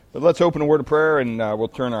But let's open a word of prayer, and we'll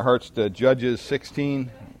turn our hearts to Judges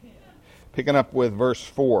 16, picking up with verse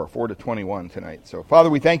 4 to 21 tonight. So, Father,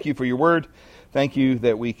 we thank you for your word. Thank you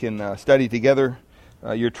that we can study together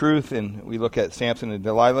your truth, and we look at Samson and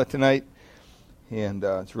Delilah tonight. And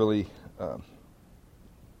it's really an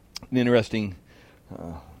interesting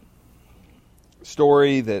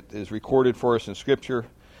story that is recorded for us in Scripture.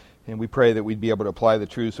 And we pray that we'd be able to apply the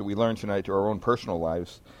truths that we learned tonight to our own personal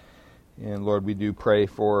lives. And Lord, we do pray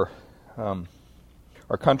for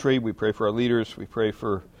our country. We pray for our leaders. We pray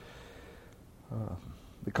for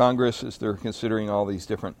the Congress as they're considering all these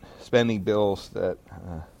different spending bills that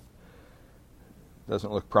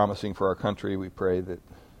doesn't look promising for our country. We pray that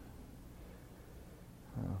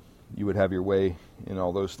you would have your way in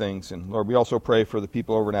all those things. And Lord, we also pray for the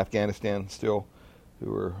people over in Afghanistan still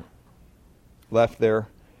who are left there.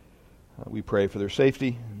 We pray for their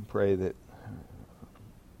safety and pray that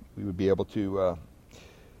we would be able to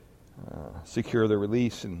secure their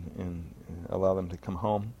release and allow them to come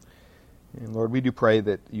home. And Lord, we do pray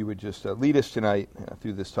that you would just lead us tonight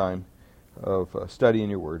through this time of studying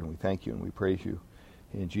your word. And we thank you and we praise you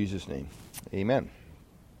in Jesus' name. Amen.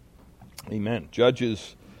 Amen.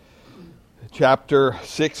 Judges chapter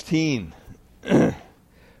 16,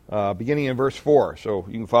 beginning in verse 4. So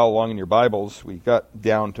you can follow along in your Bibles. We got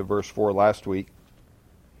down to verse 4 last week,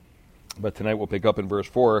 but tonight we'll pick up in verse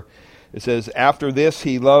 4. It says, "After this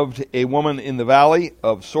he loved a woman in the valley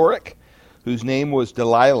of Sorek, whose name was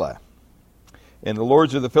Delilah. And the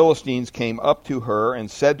lords of the Philistines came up to her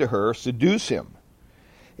and said to her, 'Seduce him,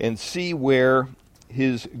 and see where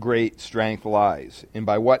his great strength lies, and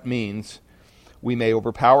by what means we may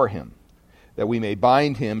overpower him, that we may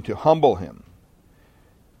bind him to humble him.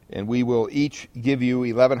 And we will each give you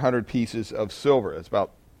 1,100 pieces of silver.'" It's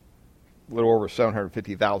about a little over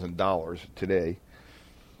 $750,000 today.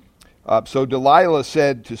 So Delilah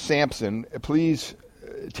said to Samson, "Please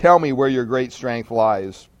tell me where your great strength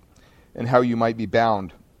lies, and how you might be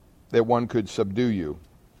bound, that one could subdue you."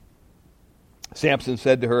 Samson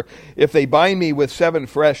said to her, "If they bind me with 7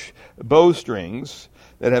 fresh bowstrings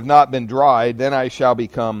that have not been dried, then I shall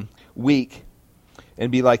become weak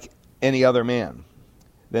and be like any other man."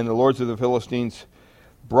 Then the lords of the Philistines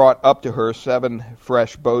brought up to her 7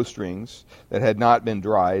 fresh bowstrings that had not been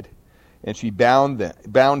dried, and she bound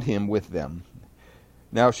him with them.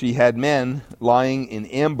 Now she had men lying in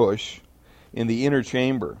ambush in the inner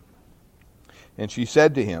chamber. And she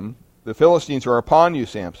said to him, "The Philistines are upon you,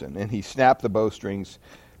 Samson." And he snapped the bowstrings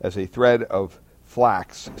as a thread of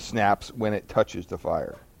flax snaps when it touches the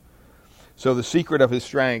fire. So the secret of his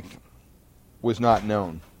strength was not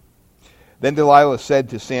known. Then Delilah said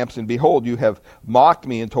to Samson, "Behold, you have mocked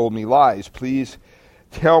me and told me lies. Please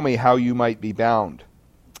tell me how you might be bound."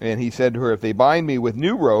 And he said to her, "If they bind me with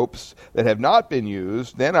new ropes that have not been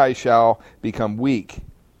used, then I shall become weak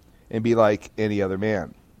and be like any other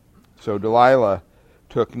man." So Delilah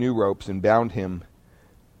took new ropes and bound him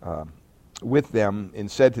with them and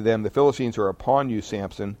said to them, "The Philistines are upon you,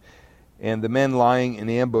 Samson." And the men lying in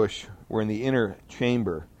ambush were in the inner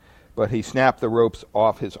chamber, but he snapped the ropes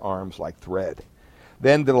off his arms like thread.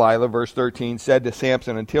 Then Delilah, verse 13, said to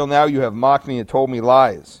Samson, "Until now you have mocked me and told me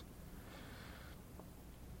lies.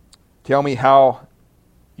 Tell me how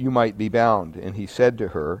you might be bound." And he said to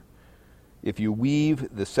her, "If you weave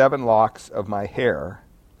the 7 locks of my hair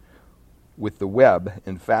with the web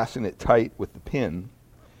and fasten it tight with the pin,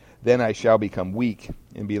 then I shall become weak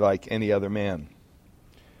and be like any other man."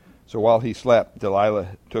 So while he slept,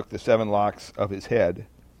 Delilah took the 7 locks of his head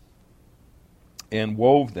and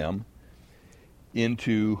wove them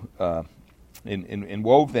into the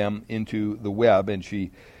web, and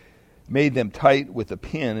she made them tight with the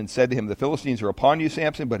pin, and said to him, "The Philistines are upon you,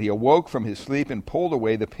 Samson." But he awoke from his sleep and pulled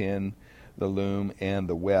away the pin, the loom, and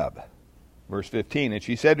the web. Verse 15, and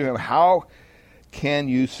she said to him, "How can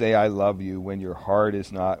you say I love you when your heart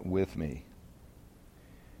is not with me?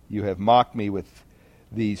 You have mocked me with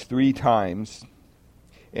these 3 times,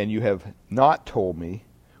 and you have not told me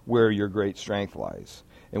where your great strength lies."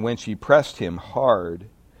 And when she pressed him hard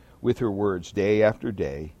with her words day after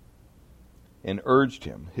day and urged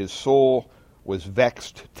him, his soul was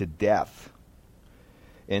vexed to death.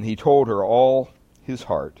 And he told her all his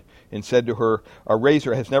heart, and said to her, "A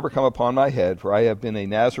razor has never come upon my head, for I have been a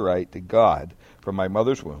Nazirite to God from my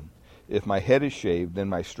mother's womb. If my head is shaved, then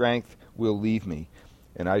my strength will leave me,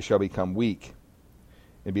 and I shall become weak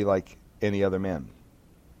and be like any other man."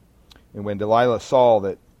 And when Delilah saw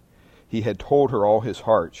that he had told her all his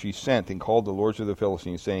heart, she sent and called the lords of the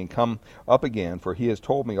Philistines, saying, "Come up again, for he has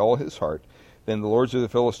told me all his heart." Then the lords of the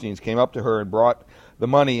Philistines came up to her and brought the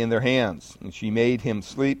money in their hands, and she made him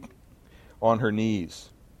sleep on her knees.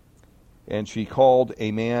 And she called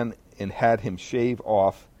a man and had him shave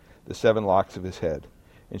off the 7 locks of his head.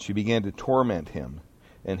 And she began to torment him,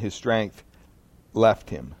 and his strength left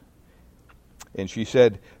him. And she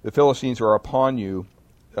said, "The Philistines are upon you,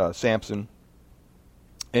 Samson."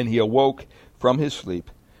 And he awoke from his sleep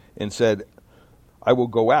and said, "I will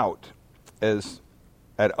go out as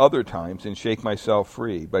at other times and shake myself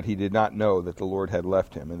free." But he did not know that the Lord had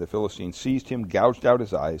left him. And the Philistines seized him, gouged out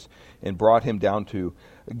his eyes, and brought him down to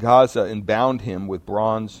Gaza and bound him with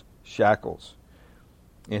bronze shackles.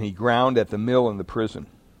 And he ground at the mill in the prison.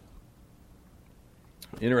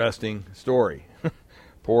 Interesting story.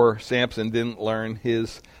 Poor Samson didn't learn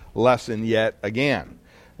his lesson yet again.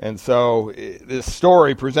 And so this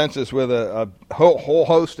story presents us with a whole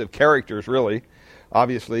host of characters, really.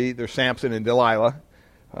 Obviously, there's Samson and Delilah.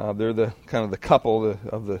 They're the kind of the couple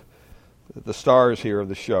of the stars here of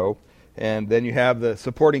the show. And then you have the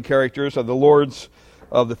supporting characters of the lords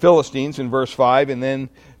of the Philistines in verse 5. And then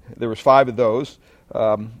there was 5 of those.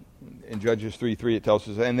 In Judges 3:3 it tells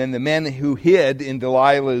us. And then the men who hid in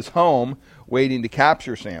Delilah's home waiting to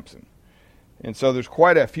capture Samson. And so there's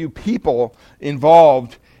quite a few people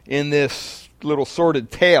involved in this little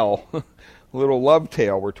sordid tale, little love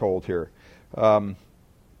tale we're told here.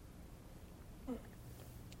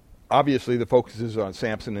 Obviously the focus is on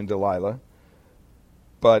Samson and Delilah,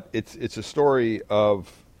 but it's a story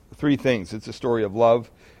of 3 things. It's a story of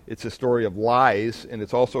love, it's a story of lies, and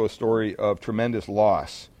it's also a story of tremendous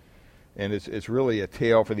loss. And it's really a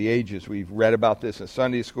tale for the ages. We've read about this in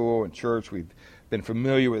Sunday school and church. We've been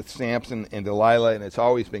familiar with Samson and Delilah, and it's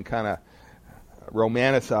always been kind of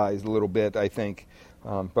romanticized a little bit, I think.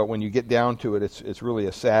 But when you get down to it, it's really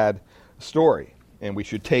a sad story. And we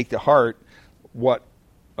should take to heart what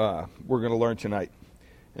we're going to learn tonight.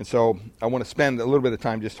 And so I want to spend a little bit of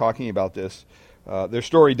time just talking about this. Their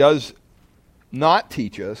story does not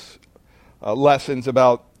teach us lessons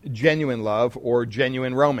about genuine love or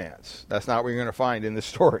genuine romance. That's not what you're going to find in this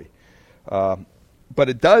story. But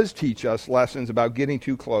it does teach us lessons about getting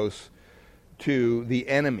too close to the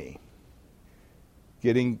enemy,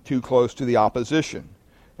 getting too close to the opposition.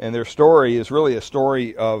 And their story is really a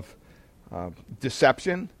story of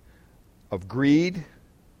deception, of greed,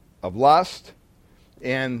 of lust,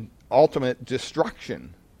 and ultimate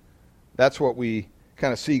destruction. That's what we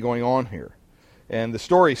kind of see going on here. And the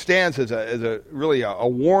story stands as a really a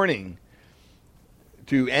warning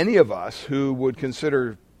to any of us who would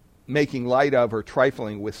consider making light of or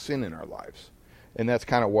trifling with sin in our lives. And that's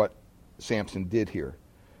kind of what Samson did here.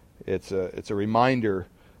 It's a reminder,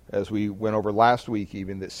 as we went over last week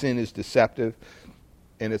even, that sin is deceptive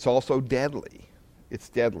and it's also deadly. It's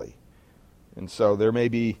deadly. And so there may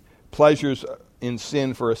be pleasures in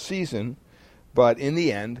sin for a season, but in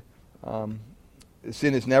the end,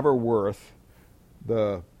 sin is never worth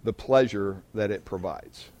the pleasure that it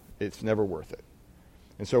provides. It's never worth it.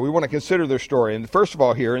 And so we want to consider their story. And first of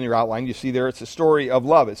all, here in your outline, you see there it's a story of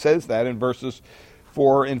love. It says that in verses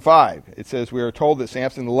 4 and 5. It says, we are told that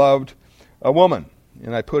Samson loved a woman.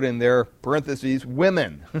 And I put in there, parentheses,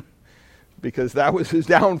 women, because that was his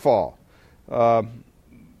downfall.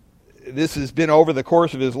 This has been over the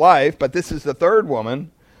course of his life, but this is the 3rd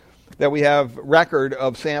woman that we have record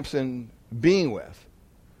of Samson being with.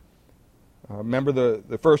 Remember,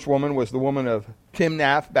 the first woman was the woman of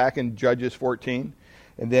Timnath back in Judges 14.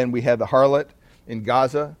 And then we had the harlot in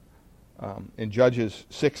Gaza in Judges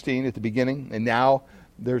 16 at the beginning. And now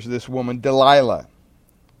there's this woman, Delilah.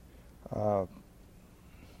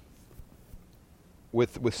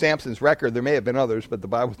 With Samson's record, there may have been others, but the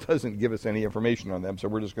Bible doesn't give us any information on them. So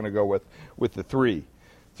we're just going to go with the 3,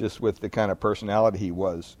 just with the kind of personality he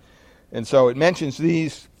was. And so it mentions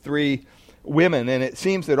these 3 women, and it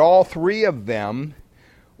seems that all 3 of them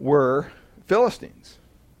were Philistines,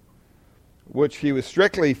 which he was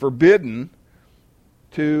strictly forbidden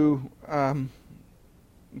to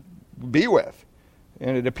be with.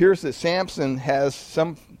 And it appears that Samson has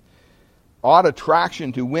some odd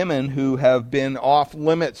attraction to women who have been off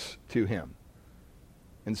limits to him.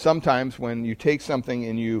 And sometimes when you take something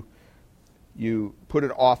and you put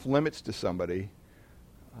it off limits to somebody,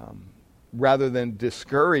 rather than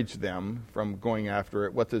discourage them from going after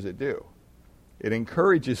it, what does it do? It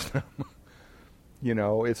encourages them. You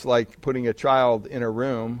know, it's like putting a child in a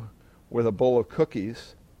room with a bowl of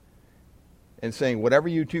cookies and saying, whatever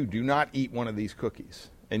you do not eat one of these cookies.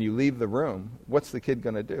 And you leave the room, what's the kid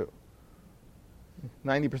going to do?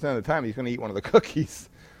 90% of the time he's going to eat one of the cookies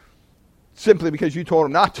simply because you told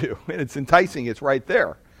him not to. And it's enticing. It's right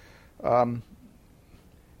there. And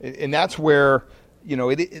that's where, you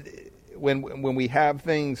know, when we have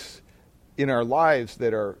things in our lives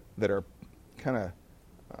that are kind of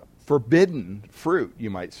forbidden fruit, you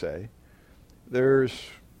might say. There's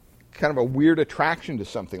kind of a weird attraction to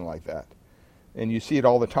something like that. And you see it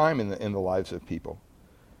all the time in the lives of people.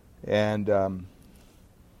 And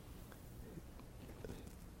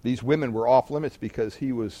these women were off limits because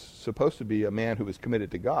he was supposed to be a man who was committed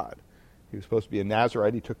to God. He was supposed to be a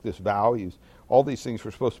Nazirite. He took this vow. All these things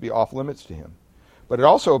were supposed to be off limits to him. But it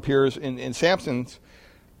also appears in Samson's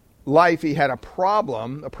life, he had a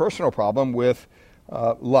personal problem with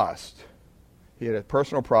lust. He had a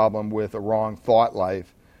personal problem with a wrong thought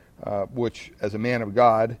life, which, as a man of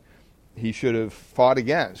God, he should have fought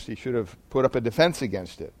against. He should have put up a defense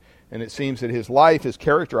against it. And it seems that his life is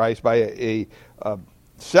characterized by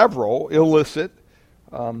several illicit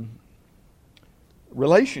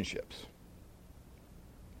relationships.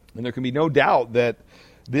 And there can be no doubt that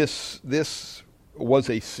this was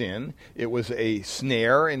a sin. It was a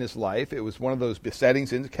snare in his life. It was one of those besetting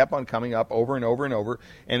sins that kept on coming up over and over and over,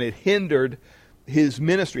 and it hindered his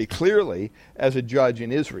ministry clearly as a judge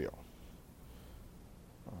in Israel.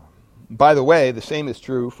 By the way, the same is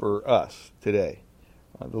true for us today.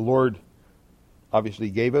 The Lord obviously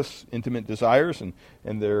gave us intimate desires,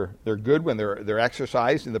 and they're good when they're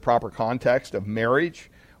exercised in the proper context of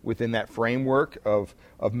marriage, within that framework of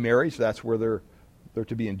marriage. That's where they're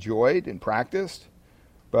to be enjoyed and practiced.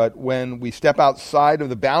 But when we step outside of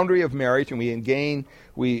the boundary of marriage and we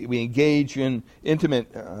engage in intimate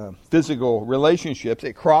physical relationships,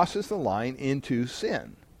 it crosses the line into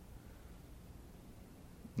sin.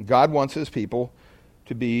 God wants his people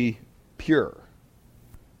to be pure.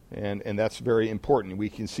 And that's very important. We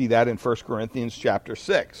can see that in 1 Corinthians chapter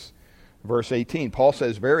 6, verse 18. Paul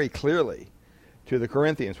says very clearly to the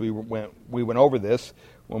Corinthians, we went over this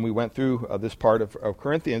when we went through this part of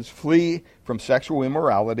Corinthians, flee from sexual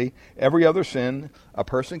immorality. Every other sin a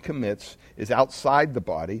person commits is outside the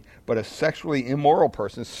body, but a sexually immoral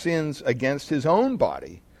person sins against his own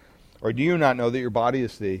body. Or do you not know that your body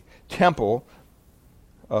is the temple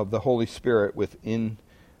of the Holy Spirit within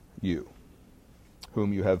you,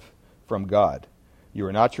 whom you have from God? You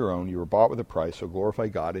are not your own. You were bought with a price, so glorify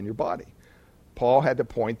God in your body. Paul had to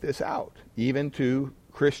point this out, even to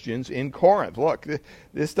Christians in Corinth. Look,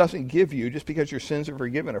 this doesn't give you, just because your sins are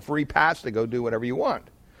forgiven, a free pass to go do whatever you want.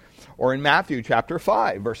 Or in Matthew chapter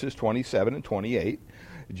 5, verses 27 and 28,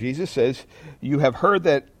 Jesus says, you have heard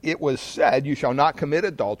that it was said, you shall not commit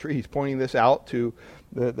adultery. He's pointing this out to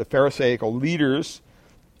the Pharisaical leaders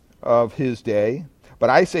of his day. But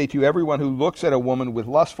I say to you, everyone who looks at a woman with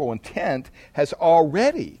lustful intent has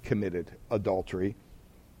already committed adultery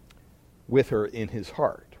with her in his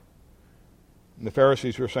heart. And the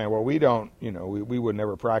Pharisees were saying, well, we don't, we would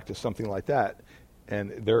never practice something like that.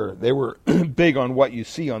 And they were big on what you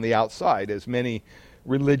see on the outside, as many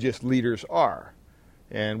religious leaders are.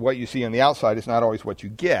 And what you see on the outside is not always what you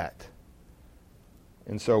get.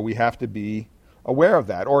 And so we have to be aware of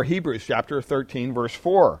that. Or Hebrews chapter 13, verse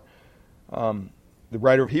 4. The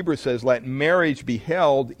writer of Hebrews says, let marriage be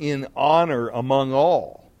held in honor among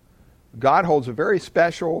all. God holds a very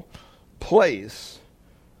special place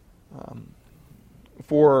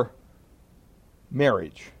for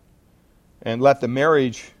marriage. And let the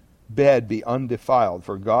marriage bed be undefiled,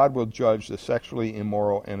 for God will judge the sexually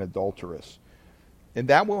immoral and adulterous. And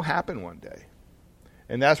that will happen one day.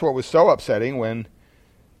 And that's what was so upsetting when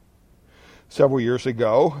several years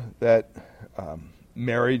ago that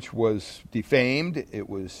marriage was defamed, it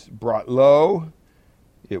was brought low,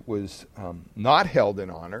 it was not held in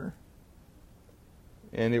honor,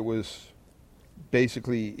 and it was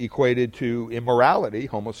basically equated to immorality,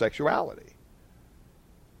 homosexuality.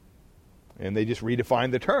 And they just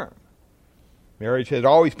redefined the term. Marriage had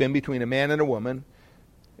always been between a man and a woman,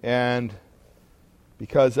 and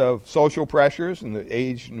because of social pressures and the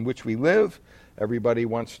age in which we live, everybody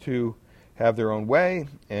wants to have their own way,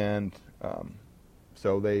 and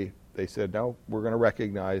so they said, no, we're going to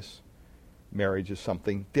recognize marriage as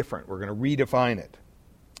something different. We're going to redefine it.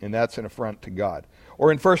 And that's an affront to God.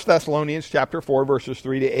 Or in 1 Thessalonians chapter 4, verses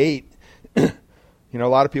 3 to 8, a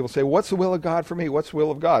lot of people say, what's the will of God for me? What's the will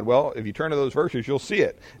of God? Well, if you turn to those verses, you'll see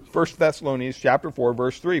it. 1 Thessalonians chapter 4,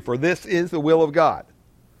 verse 3, for this is the will of God.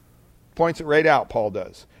 Points it right out, Paul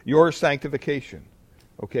does. Your sanctification.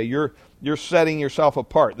 Okay, you're setting yourself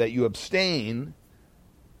apart, that you abstain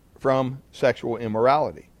from sexual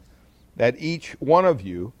immorality. That each one of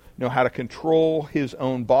you know how to control his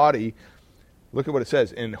own body. Look at what it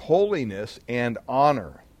says, in holiness and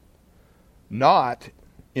honor, not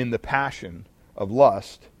in the passion of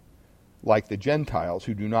lust like the Gentiles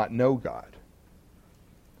who do not know God.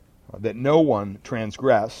 That no one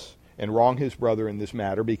transgress and wrong his brother in this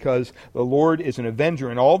matter, because the Lord is an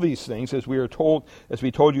avenger in all these things, as we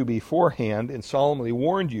told you beforehand and solemnly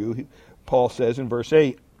warned you, Paul says in verse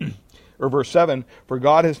 8 or verse 7, for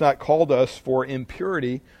God has not called us for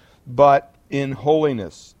impurity, but in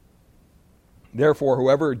holiness. Therefore,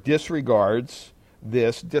 whoever disregards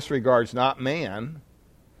this, disregards not man.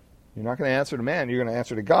 You're not going to answer to man, you're going to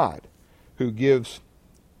answer to God, who gives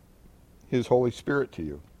his Holy Spirit to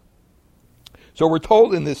you. So we're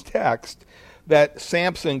told in this text that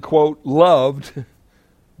Samson, quote, loved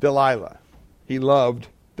Delilah. He loved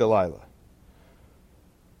Delilah.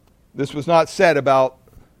 This was not said about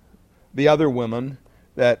the other woman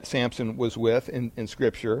that Samson was with in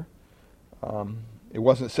Scripture. It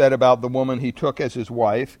wasn't said about the woman he took as his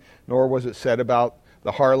wife, nor was it said about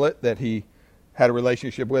the harlot that he had a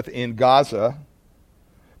relationship with in Gaza.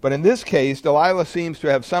 But in this case, Delilah seems to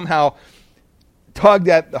have somehow tugged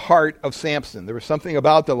at the heart of Samson. There was something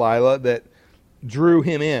about Delilah that drew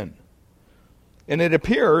him in. And it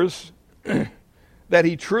appears that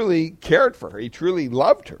he truly cared for her. He truly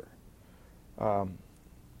loved her.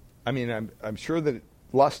 I'm sure that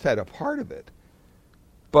lust had a part of it.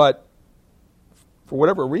 But for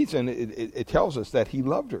whatever reason, it tells us that he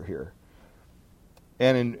loved her here.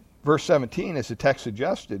 And in verse 17, as the text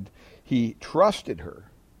suggested, he trusted her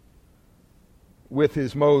with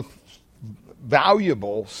his most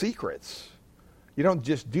valuable secrets. You don't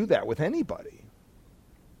just do that with anybody.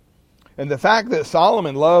 And the fact that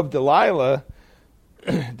Solomon loved Delilah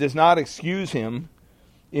does not excuse him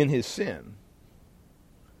in his sin.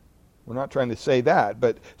 We're not trying to say that,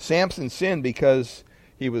 but Samson sinned because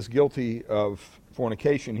he was guilty of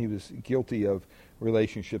fornication. He was guilty of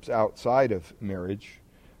relationships outside of marriage.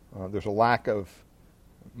 There's a lack of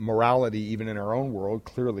morality even in our own world.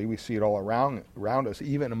 Clearly, we see it all around us,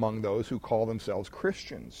 even among those who call themselves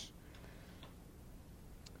Christians.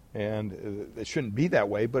 And it shouldn't be that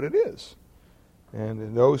way, but it is.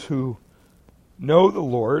 And those who know the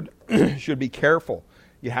Lord should be careful.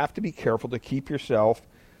 You have to be careful to keep yourself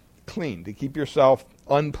clean, to keep yourself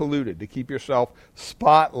unpolluted, to keep yourself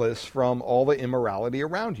spotless from all the immorality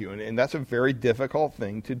around you. And that's a very difficult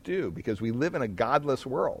thing to do, because we live in a godless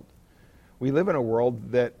world. We live in a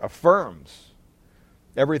world that affirms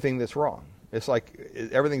everything that's wrong. It's like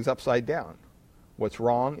everything's upside down. What's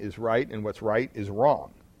wrong is right, and what's right is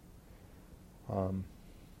wrong.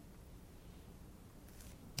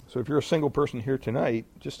 So if you're a single person here tonight,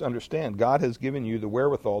 just understand God has given you the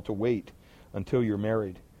wherewithal to wait until you're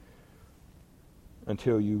married,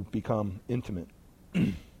 until you become intimate.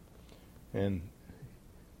 And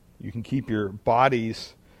you can keep your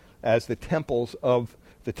bodies as the temple of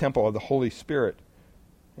the Holy Spirit.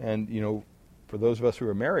 And, for those of us who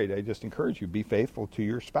are married, I just encourage you, be faithful to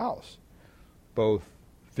your spouse, both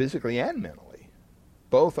physically and mentally.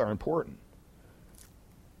 Both are important.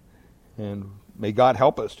 And may God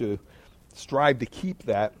help us to strive to keep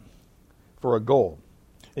that for a goal.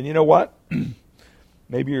 And you know what?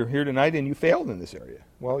 Maybe you're here tonight and you failed in this area.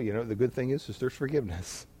 Well, the good thing is there's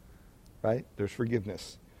forgiveness, right? There's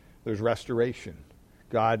forgiveness. There's restoration.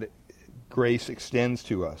 Grace extends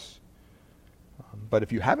to us. But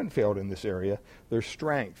if you haven't failed in this area, there's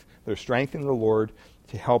strength. There's strength in the Lord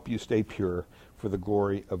to help you stay pure for the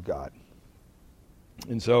glory of God.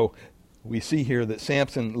 And so we see here that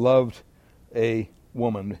Samson loved a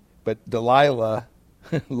woman, but Delilah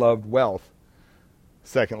loved wealth.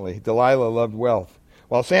 Secondly, Delilah loved wealth.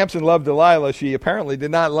 While Samson loved Delilah, she apparently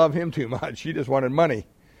did not love him too much. She just wanted money.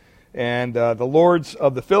 And the lords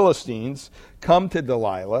of the Philistines come to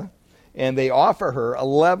Delilah, and they offer her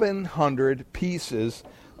 1,100 pieces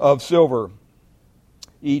of silver,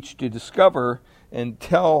 each to discover and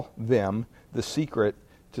tell them the secret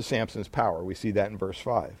to Samson's power. We see that in verse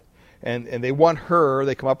 5. And they want her,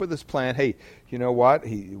 they come up with this plan, hey, you know what,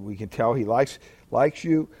 we can tell he likes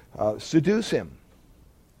you, seduce him.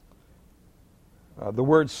 The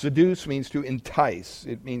word seduce means to entice.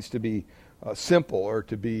 It means to be simple, or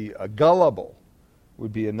to be gullible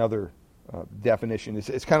would be another definition.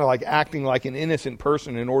 It's kind of like acting like an innocent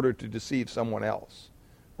person in order to deceive someone else.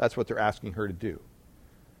 That's what they're asking her to do.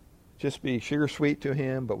 Just be sugar sweet to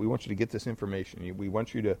him, but we want you to get this information. We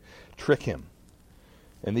want you to trick him.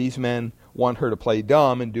 And these men want her to play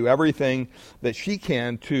dumb and do everything that she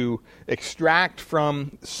can to extract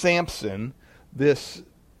from Samson this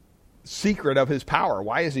secret of his power.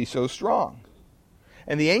 Why is he so strong?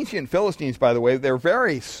 And the ancient Philistines, by the way, they're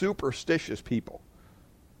very superstitious people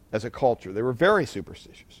as a culture. They were very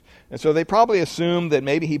superstitious. And so they probably assumed that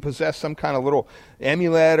maybe he possessed some kind of little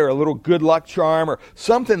amulet or a little good luck charm or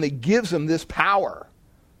something that gives him this power.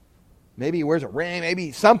 Maybe he wears a ring,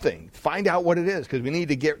 maybe something. Find out what it is, because we need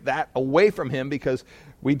to get that away from him, because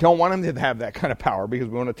we don't want him to have that kind of power, because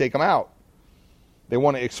we want to take him out. They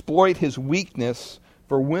want to exploit his weakness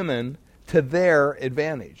for women to their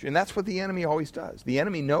advantage. And that's what the enemy always does. The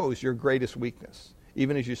enemy knows your greatest weakness,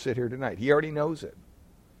 even as you sit here tonight. He already knows it.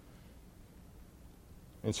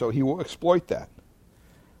 And so he will exploit that.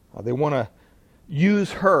 They want to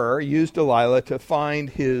use Delilah, to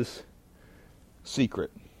find his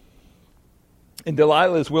secret. And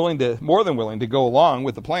Delilah is more than willing to go along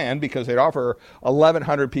with the plan, because they'd offer her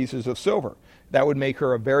 1,100 pieces of silver. That would make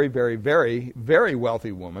her a very, very, very, very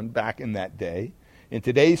wealthy woman back in that day. In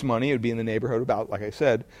today's money, it would be in the neighborhood about, like I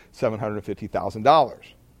said, $750,000.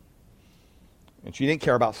 And she didn't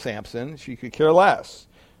care about Samson. She could care less.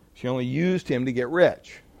 She only used him to get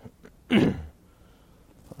rich.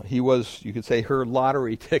 He was, you could say, her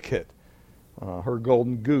lottery ticket, her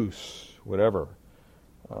golden goose, whatever.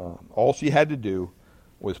 All she had to do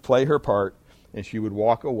was play her part, and she would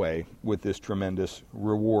walk away with this tremendous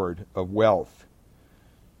reward of wealth.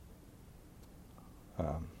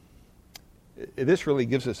 This really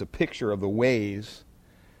gives us a picture of the ways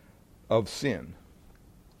of sin.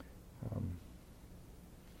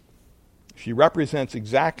 She represents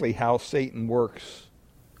exactly how Satan works,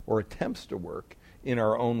 or attempts to work, in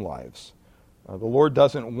our own lives. The Lord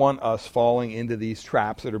doesn't want us falling into these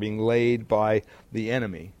traps that are being laid by the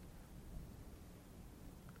enemy,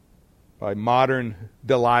 by modern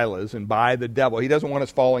Delilahs and by the devil. He doesn't want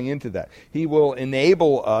us falling into that. He will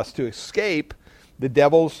enable us to escape the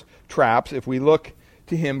devil's traps if we look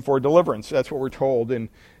to him for deliverance. That's what we're told in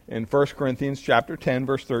 1 Corinthians chapter 10,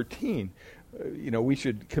 verse 13. We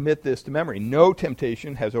should commit this to memory. No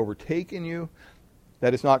temptation has overtaken you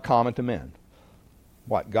that is not common to men.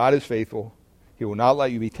 What? God is faithful. He will not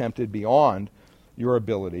let you be tempted beyond your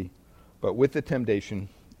ability, but with the temptation,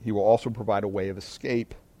 he will also provide a way of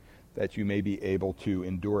escape that you may be able to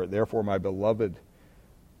endure it. Therefore, my beloved,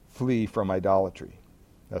 flee from idolatry.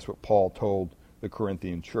 That's what Paul told the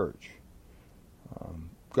Corinthian church.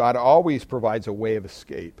 God always provides a way of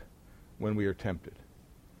escape when we are tempted.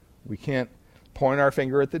 We can't point our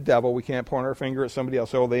finger at the devil. We can't point our finger at somebody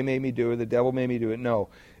else. Oh, they made me do it. The devil made me do it. No.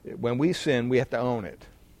 When we sin, we have to own it.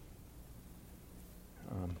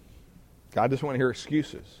 God doesn't want to hear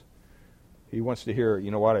excuses. He wants to hear,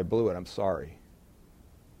 you know what, I blew it. I'm sorry.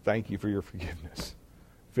 Thank you for your forgiveness.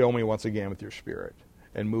 Fill me once again with your Spirit,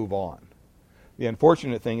 and move on. The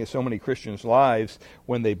unfortunate thing is, so many Christians' lives,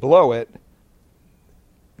 when they blow it,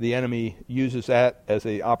 the enemy uses that as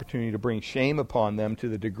an opportunity to bring shame upon them, to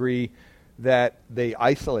the degree that they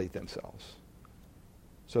isolate themselves.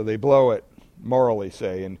 So they blow it morally,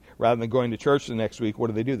 say, and rather than going to church the next week,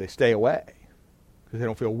 what do? They stay away, because they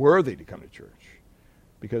don't feel worthy to come to church,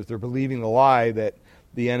 because they're believing the lie that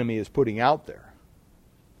the enemy is putting out there.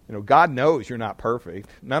 God knows you're not perfect.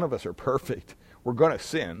 None of us are perfect. We're going to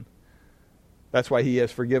sin. That's why he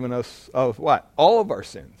has forgiven us of what? All of our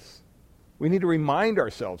sins. We need to remind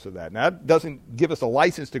ourselves of that. Now, that doesn't give us a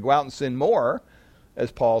license to go out and sin more,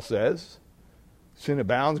 as Paul says. Sin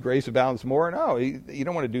abounds, grace abounds more. No, you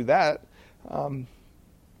don't want to do that.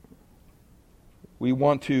 We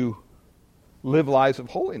want to live lives of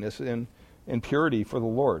holiness and purity for the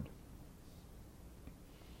Lord.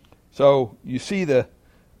 So you see the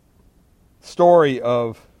story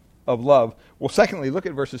of love. Well, secondly, look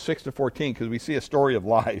at verses 6 to 14, because we see a story of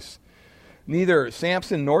lies. Neither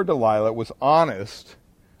Samson nor Delilah was honest,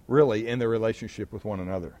 really, in their relationship with one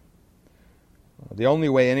another. The only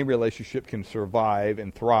way any relationship can survive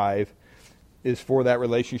and thrive is for that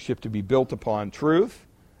relationship to be built upon truth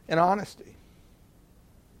and honesty.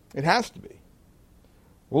 It has to be.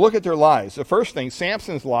 Well, look at their lies. The first thing,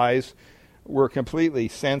 Samson's lies were completely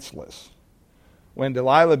senseless. When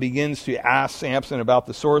Delilah begins to ask Samson about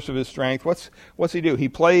the source of his strength, what's he do? He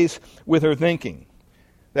plays with her thinking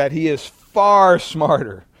that he is far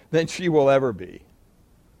smarter than she will ever be.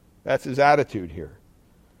 That's his attitude here.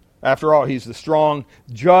 After all, he's the strong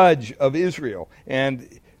judge of Israel.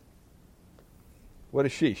 And what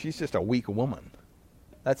is she? She's just a weak woman.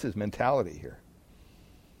 That's his mentality here.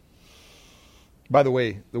 By the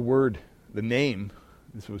way, the name,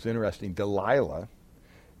 this was interesting, Delilah,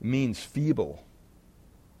 means feeble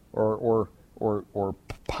or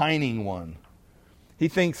pining one. He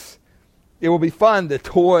thinks it will be fun to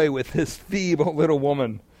toy with this feeble little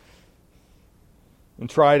woman and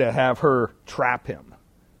try to have her trap him.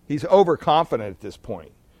 He's overconfident at this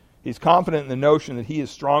point. He's confident in the notion that he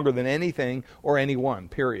is stronger than anything or anyone,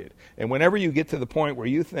 period. And whenever you get to the point where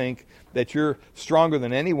you think that you're stronger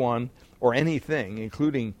than anyone or anything,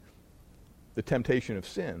 including the temptation of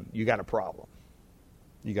sin, you got a problem.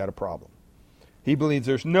 you got a problem. He believes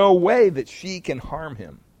there's no way that she can harm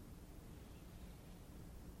him.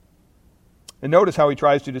 And notice how he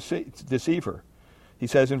tries to deceive her. He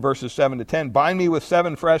says in verses 7 to 10, "Bind me with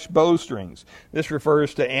 7 fresh bowstrings." This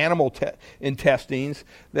refers to animal intestines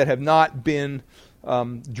that have not been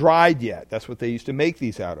dried yet. That's what they used to make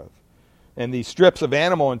these out of. And these strips of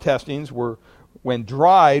animal intestines were, when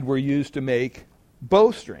dried, were used to make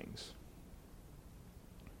bowstrings.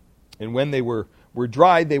 And when they were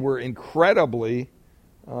dried, they were incredibly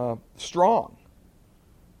strong.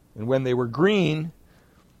 And when they were green,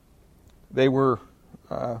 they were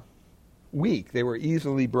weak. They were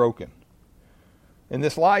easily broken. And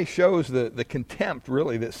this lie shows the contempt,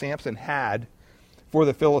 really, that Samson had for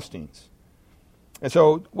the Philistines. And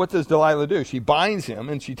so what does Delilah do? She binds him,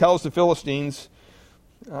 and she tells the Philistines,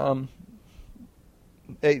 the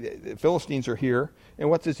Philistines are here. And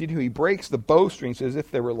what does he do? He breaks the bowstrings as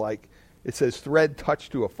if they were like, it says, thread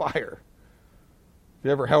touched to a fire. If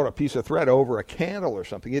you ever held a piece of thread over a candle or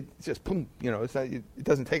something, it's just, boom, it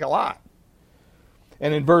doesn't take a lot.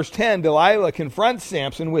 And in verse 10, Delilah confronts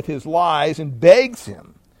Samson with his lies and begs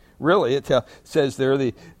him. Really, it says there,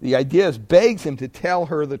 the idea is begs him to tell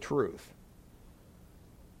her the truth.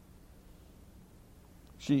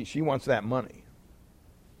 She wants that money.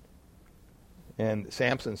 And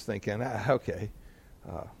Samson's thinking, okay,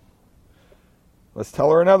 let's tell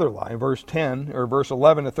her another lie. In verse 10, or verse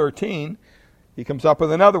 11 to 13, he comes up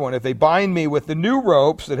with another one. "If they bind me with the new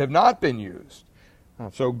ropes that have not been used."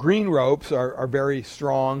 So green ropes are very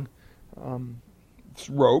strong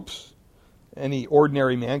ropes. Any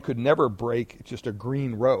ordinary man could never break just a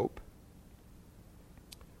green rope.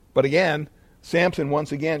 But again, Samson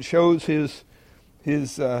once again shows his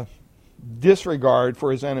disregard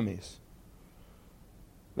for his enemies.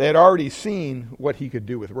 They had already seen what he could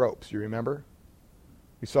do with ropes. You remember?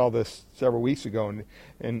 We saw this several weeks ago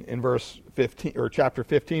in verse 15, or chapter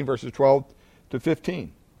 15, verses 12 to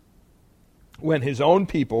 15. When his own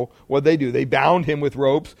people, what they do? They bound him with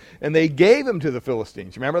ropes and they gave him to the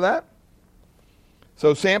Philistines. Remember that?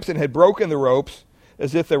 So Samson had broken the ropes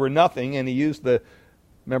as if they were nothing, and he used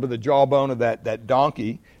remember the jawbone of that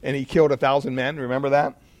donkey, and he killed 1,000 men. Remember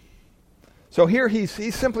that? So here he's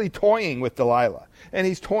simply toying with Delilah, and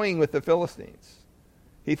he's toying with the Philistines.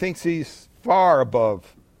 He thinks he's far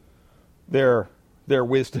above their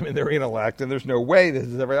wisdom and their intellect, and there's no way this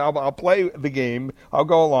is ever. I'll play the game. I'll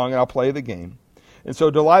go along and I'll play the game. And so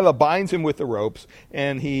Delilah binds him with the ropes,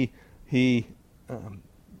 and he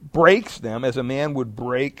breaks them as a man would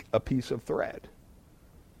break a piece of thread.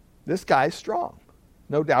 This guy's strong,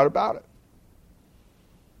 no doubt about it.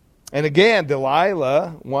 And again,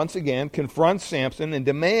 Delilah once again confronts Samson and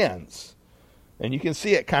demands, and you can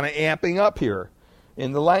see it kind of amping up here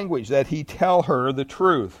in the language, that he tell her the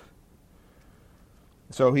truth.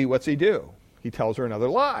 So what's he do? He tells her another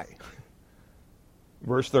lie.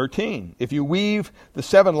 Verse 13, "If you weave the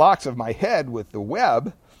 7 locks of my head with the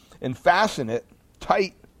web and fasten it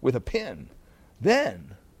tight with a pin,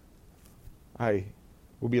 then I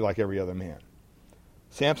will be like every other man."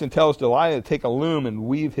 Samson tells Delilah to take a loom and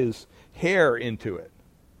weave his hair into it.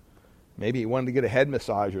 Maybe he wanted to get a head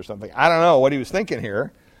massage or something. I don't know what he was thinking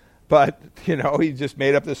here, but, he just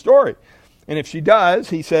made up this story. And if she does,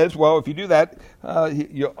 he says, well, if you do that,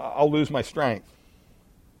 I'll lose my strength.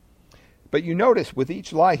 But you notice with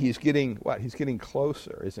each lie, he's getting what? He's getting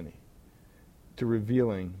closer, isn't he, to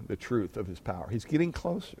revealing the truth of his power. He's getting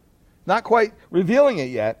closer. Not quite revealing it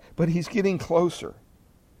yet, but he's getting closer.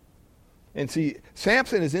 And see,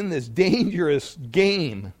 Samson is in this dangerous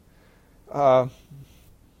game, and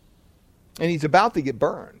he's about to get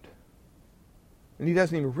burned. And he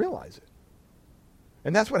doesn't even realize it.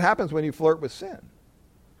 And that's what happens when you flirt with sin,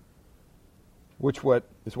 which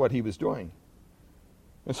is what he was doing.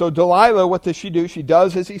 And so Delilah, what does she do? She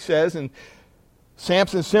does as he says, and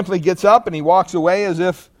Samson simply gets up and he walks away as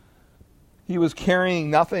if he was carrying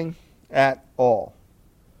nothing at all.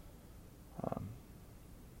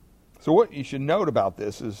 So what you should note about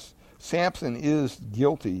this is Samson is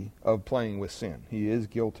guilty of playing with sin. He is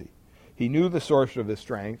guilty. He knew the source of his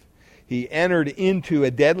strength. He entered into a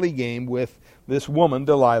deadly game with this woman,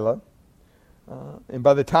 Delilah. And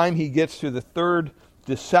by the time he gets to the third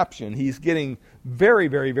deception, he's getting very,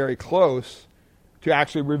 very, very close to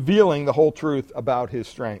actually revealing the whole truth about his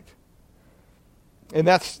strength. And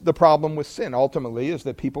that's the problem with sin, ultimately, is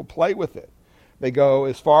that people play with it. They go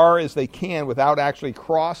as far as they can without actually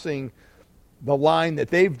crossing the line that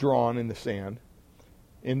they've drawn in the sand,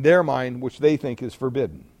 in their mind, which they think is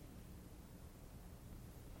forbidden.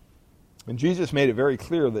 And Jesus made it very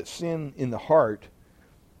clear that sin in the heart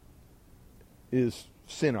is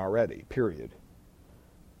sin already, period.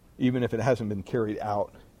 even if it hasn't been carried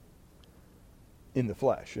out in the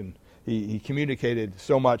flesh. And he communicated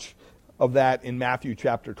so much of that in Matthew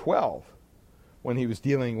chapter 12, when he was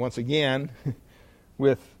dealing once again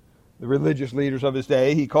with the religious leaders of his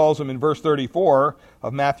day. He calls them in verse 34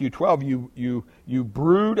 of Matthew 12, you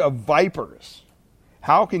brood of vipers,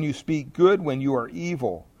 how can you speak good when you are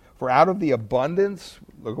evil? For out of the abundance,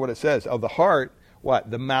 look what it says, of the heart, what?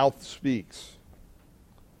 The mouth speaks.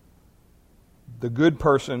 The good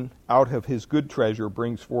person out of his good treasure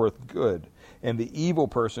brings forth good, and the evil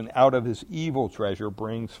person out of his evil treasure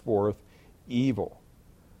brings forth evil.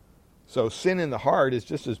 So sin in the heart is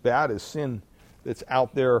just as bad as sin that's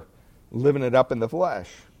out there living it up in the flesh.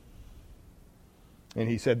 And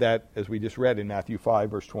he said that, as we just read in Matthew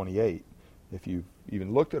 5, verse 28. If you've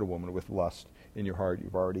even looked at a woman with lust in your heart,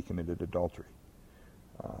 you've already committed adultery.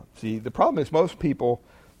 See, the problem is most people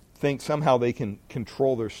think somehow they can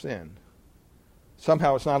control their sin.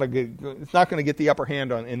 Somehow it's not going to get the upper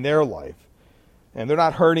hand in their life. And they're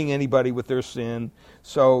not hurting anybody with their sin,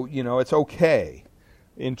 so, it's okay.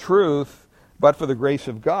 In truth, but for the grace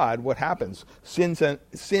of God, what happens?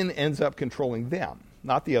 Sin ends up controlling them,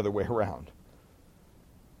 not the other way around.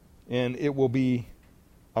 And it will be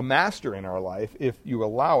a master in our life if you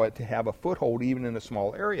allow it to have a foothold even in a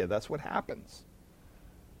small area. That's what happens.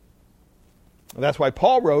 And that's why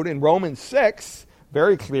Paul wrote in Romans 6,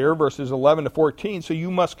 very clear, verses 11 to 14, so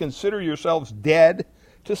you must consider yourselves dead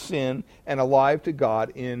to sin and alive to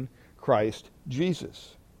God in Christ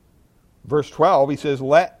Jesus. Verse 12, he says,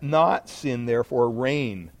 let not sin therefore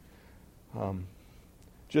reign.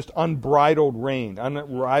 Just unbridled reign,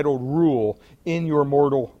 unbridled rule in your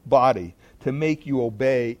mortal body to make you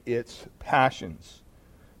obey its passions.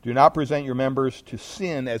 Do not present your members to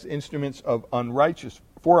sin as instruments of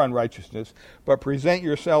unrighteousness, but present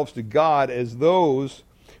yourselves to God as those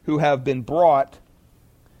who have been brought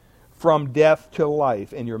from death to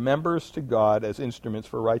life, and your members to God as instruments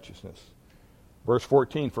for righteousness. Verse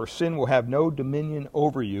 14, for sin will have no dominion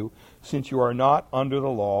over you, since you are not under the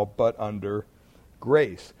law, but under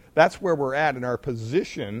grace. That's where we're at in our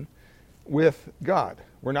position with God.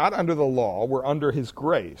 We're not under the law, we're under His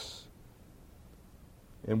grace.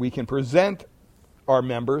 And we can present our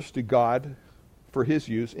members to God for His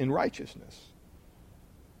use in righteousness.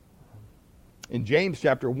 In James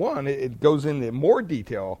chapter 1, it goes into more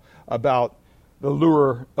detail about the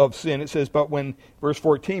lure of sin. It says, verse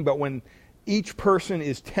 14, but when each person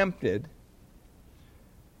is tempted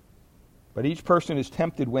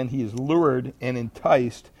when he is lured and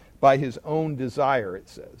enticed by his own desire, it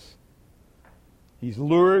says. He's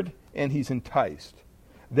lured and he's enticed.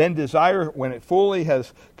 Then desire, when it fully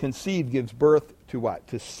has conceived, gives birth to what?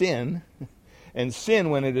 To sin. And sin,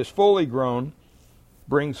 when it is fully grown,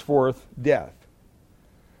 brings forth death.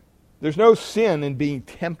 There's no sin in being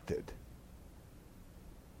tempted.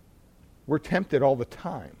 We're tempted all the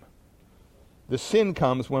time. The sin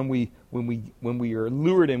comes when we are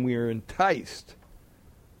lured and we are enticed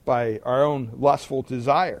by our own lustful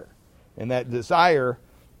desire. And that desire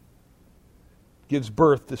gives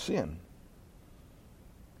birth to sin.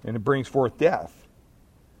 And it brings forth death.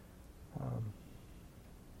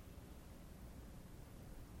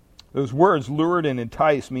 Those words, lured and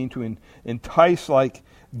entice, mean to entice like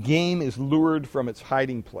game is lured from its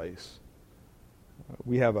hiding place.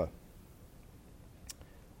 We have I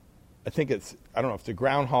don't know if it's a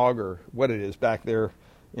groundhog or what it is back there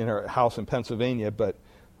in our house in Pennsylvania, but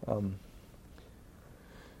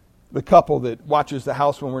the couple that watches the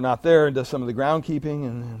house when we're not there and does some of the groundkeeping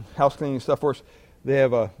and house cleaning and stuff for us, they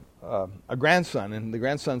have a grandson, and the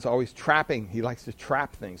grandson's always trapping. He likes to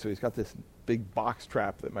trap things, so he's got this big box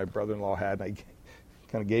trap that my brother-in-law had, and I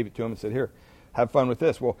kind of gave it to him and said, here, have fun with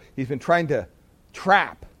this. Well, he's been trying to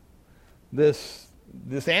trap this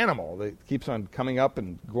animal that keeps on coming up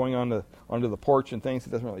and going onto the porch and things. It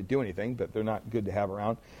doesn't really do anything, but they're not good to have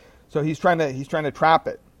around. So he's trying to trap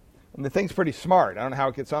it. And the thing's pretty smart. I don't know how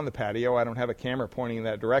it gets on the patio. I don't have a camera pointing in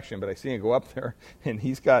that direction, but I see it go up there, and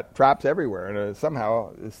he's got traps everywhere, and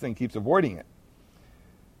somehow this thing keeps avoiding it.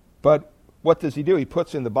 But what does he do? He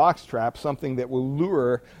puts in the box trap something that will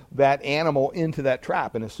lure that animal into that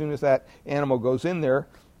trap. And as soon as that animal goes in there,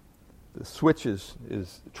 the switch is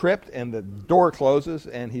tripped and the door closes,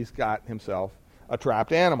 and he's got himself a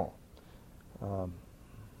trapped animal.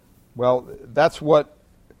 Well, that's what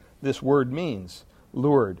this word means,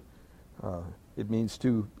 lured. It means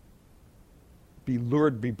to be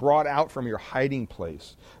lured, be brought out from your hiding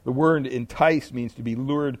place. The word entice means to be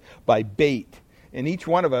lured by bait. And each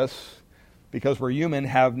one of us, because we're human,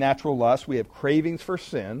 have natural lusts. We have cravings for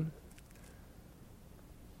sin.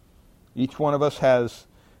 Each one of us has,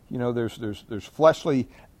 there's fleshly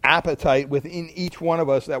appetite within each one of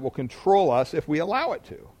us that will control us if we allow it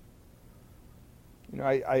to.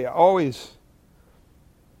 I always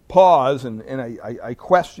pause and I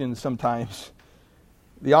question sometimes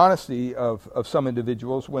the honesty of some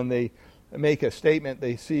individuals when they make a statement.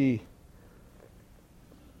 They see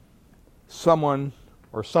someone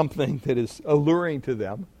or something that is alluring to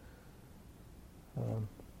them.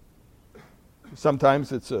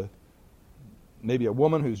 Sometimes it's maybe a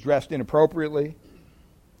woman who's dressed inappropriately,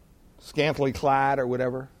 scantily clad or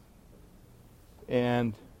whatever,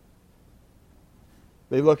 and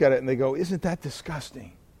they look at it and they go, "Isn't that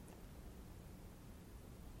disgusting?"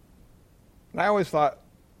 And I always thought,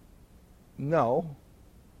 no,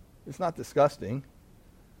 it's not disgusting,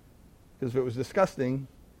 because if it was disgusting,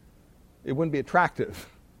 it wouldn't be attractive.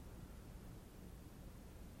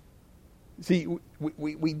 See,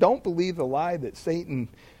 we don't believe the lie that Satan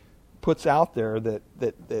puts out there, that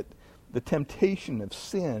the temptation of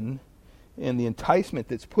sin and the enticement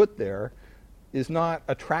that's put there is not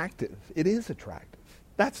attractive. It is attractive.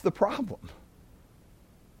 That's the problem.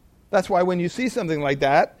 That's why when you see something like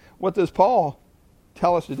that, what does Paul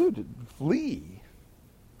tell us to do? To flee.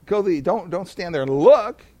 Don't stand there and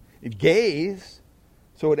look. Gaze.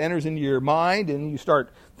 So it enters into your mind and you start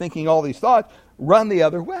thinking all these thoughts. Run the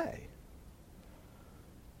other way.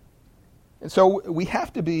 And so we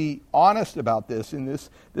have to be honest about this in this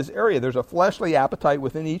area. There's a fleshly appetite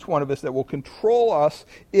within each one of us that will control us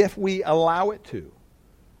if we allow it to.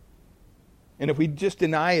 And if we just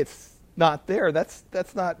deny it's not there,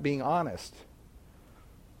 that's not being honest.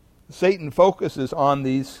 Satan focuses on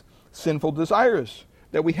these sinful desires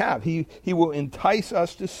that we have. He will entice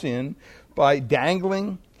us to sin by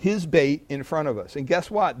dangling his bait in front of us. And guess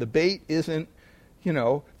what? The bait isn't,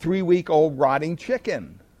 3-week-old rotting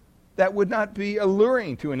chicken. That would not be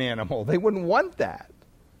alluring to an animal. They wouldn't want that,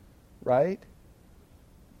 right?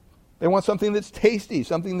 They want something that's tasty,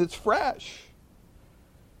 something that's fresh.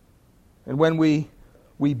 And when we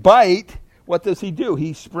bite, what does he do?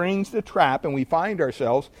 He springs the trap, and we find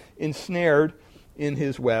ourselves ensnared in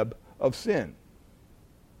his web of sin.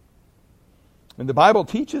 And the Bible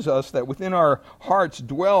teaches us that within our hearts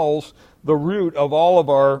dwells the root of all of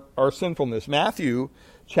our sinfulness. Matthew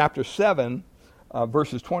chapter 7,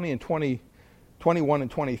 verses 20 and 21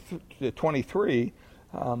 and 23,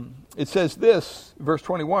 it says this, verse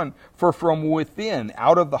 21, "For from within,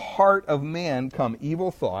 out of the heart of man come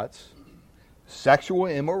evil thoughts, sexual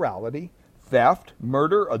immorality, theft,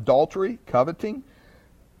 murder, adultery, coveting,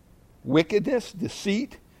 wickedness,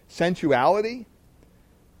 deceit, sensuality,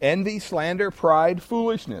 envy, slander, pride,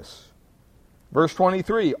 foolishness." Verse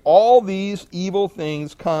 23, "All these evil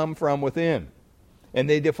things come from within, and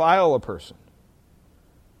they defile a person."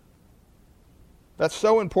 That's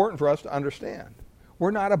so important for us to understand.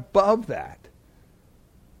 We're not above that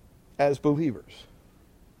as believers.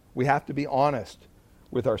 We have to be honest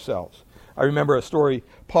with ourselves. I remember a story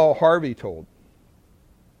Paul Harvey told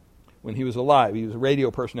when he was alive. He was a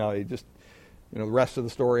radio personality, just the rest of the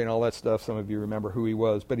story and all that stuff. Some of you remember who he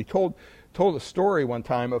was. But he told a story one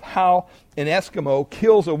time of how an Eskimo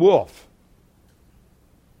kills a wolf.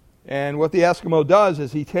 And what the Eskimo does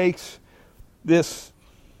is he takes this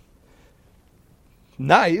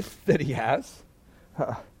knife that he has,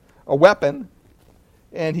 a weapon,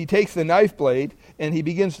 and he takes the knife blade and he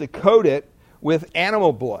begins to coat it with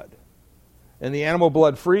animal blood. And the animal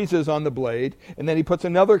blood freezes on the blade, and then he puts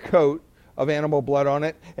another coat of animal blood on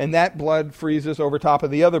it, and that blood freezes over top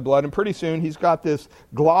of the other blood, and pretty soon he's got this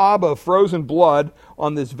glob of frozen blood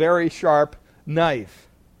on this very sharp knife.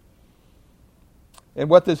 And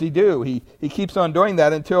what does he do? He keeps on doing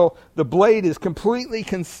that until the blade is completely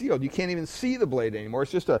concealed. You can't even see the blade anymore.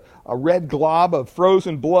 It's just a red glob of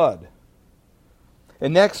frozen blood.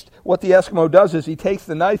 And next, what the Eskimo does is he takes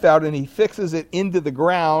the knife out and he fixes it into the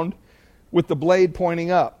ground with the blade pointing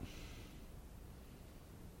up.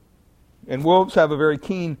 And wolves have a very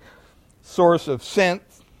keen source of scent,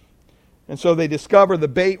 and so they discover the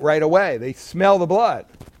bait right away. They smell the blood.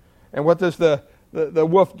 And what does the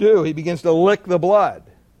wolf do? He begins to lick the blood.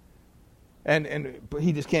 And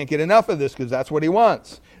he just can't get enough of this because that's what he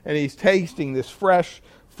wants. And he's tasting this fresh,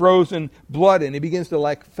 frozen blood, and he begins to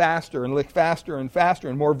lick faster and faster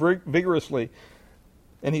and more vigorously.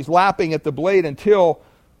 And he's lapping at the blade until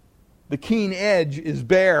the keen edge is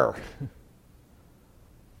bare.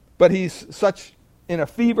 But he's such in a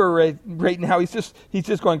fever right now. He's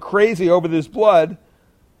just going crazy over this blood.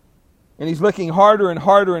 And he's licking harder and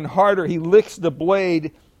harder and harder. He licks the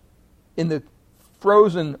blade in the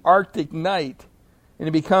frozen Arctic night. And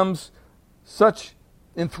he becomes such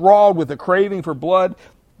enthralled with the craving for blood,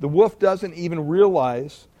 the wolf doesn't even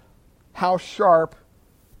realize how sharp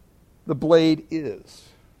the blade is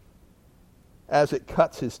as it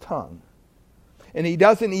cuts his tongue. And he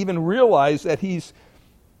doesn't even realize that he's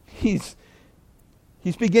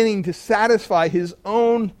beginning to satisfy his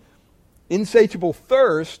own insatiable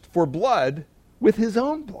thirst for blood with his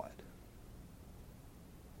own blood.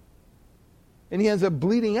 And he ends up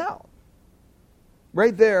bleeding out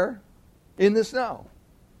right there in the snow.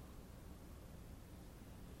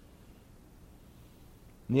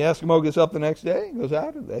 And the Eskimo gets up the next day, goes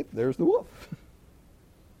out, and there's the wolf.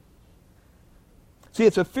 See,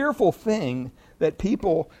 it's a fearful thing that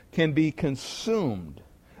people can be consumed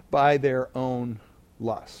by their own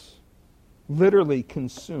lusts. Literally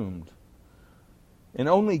consumed. And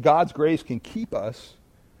only God's grace can keep us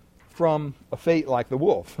from a fate like the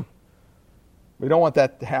wolf. We don't want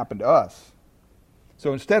that to happen to us.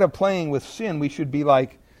 So instead of playing with sin, we should be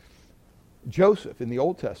like Joseph in the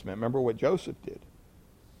Old Testament. Remember what Joseph did?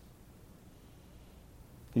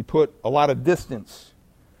 He put a lot of distance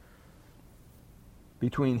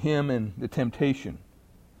between him and the temptation.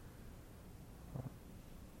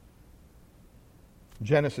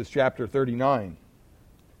 Genesis chapter 39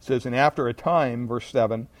 says, and after a time, verse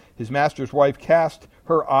 7, his master's wife cast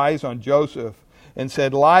her eyes on Joseph and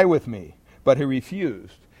said, lie with me. But he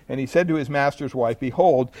refused. And he said to his master's wife,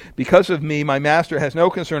 behold, because of me, my master has no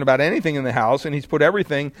concern about anything in the house, and he's put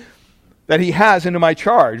everything that he has into my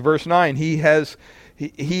charge. Verse 9, he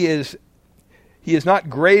is not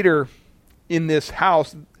greater in this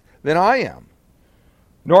house than I am,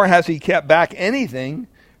 nor has he kept back anything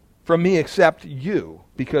from me except you,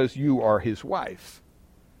 because you are his wife.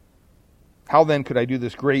 How then could I do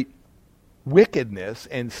this great wickedness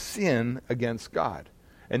and sin against God?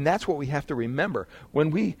 And that's what we have to remember. When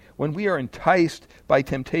we are enticed by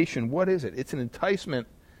temptation, what is it? It's an enticement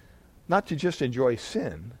not to just enjoy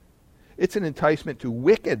sin. It's an enticement to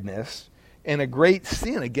wickedness and a great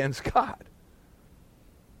sin against God.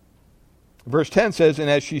 Verse 10 says, and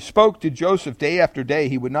as she spoke to Joseph day after day,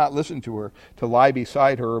 he would not listen to her to lie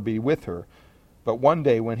beside her or be with her. But one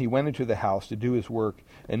day when he went into the house to do his work,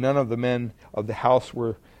 and none of the men of the house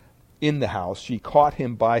were in the house, she caught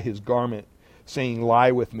him by his garment, saying,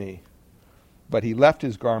 lie with me. But he left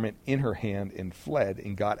his garment in her hand and fled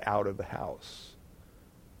and got out of the house.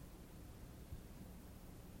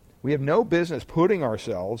 We have no business putting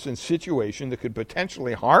ourselves in situations that could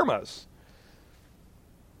potentially harm us,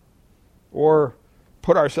 or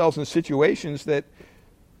put ourselves in situations that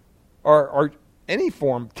are any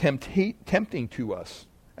form tempting to us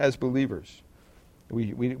as believers.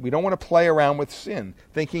 We don't want to play around with sin,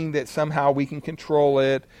 thinking that somehow we can control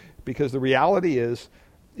it, because the reality is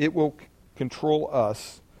it will control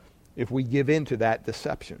us if we give in to that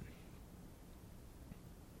deception.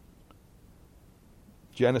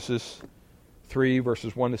 Genesis 3,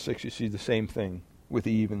 verses 1 to 6, you see the same thing with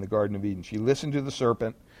Eve in the Garden of Eden. She listened to the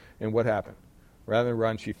serpent, and what happened? Rather than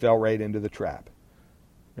run, she fell right into the trap.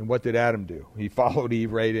 And what did Adam do? He followed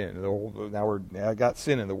Eve right in. Now I got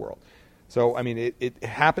sin in the world. So, I mean, it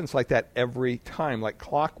happens like that every time, like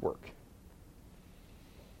clockwork.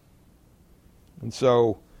 And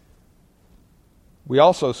so, we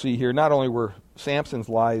also see here, not only were Samson's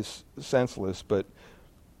lies senseless, but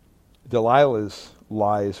Delilah's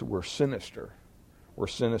lies were sinister.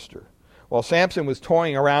 While Samson was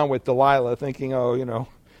toying around with Delilah, thinking,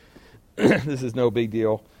 this is no big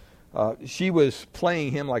deal, she was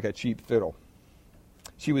playing him like a cheap fiddle.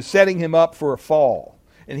 She was setting him up for a fall,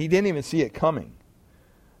 and he didn't even see it coming.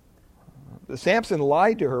 Samson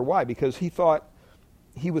lied to her. Why? Because he thought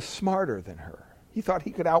he was smarter than her. He thought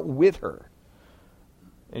he could outwit her.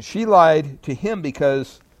 And she lied to him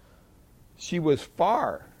because she was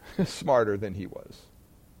far smarter than he was.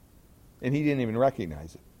 And he didn't even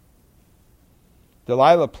recognize it.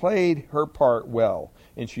 Delilah played her part well,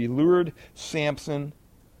 and she lured Samson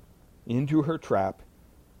into her trap,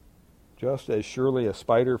 just as surely a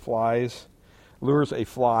spider lures a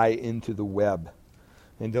fly into the web.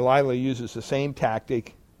 And Delilah uses the same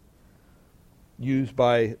tactic used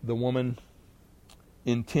by the woman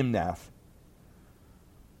in Timnath.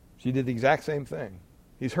 She did the exact same thing.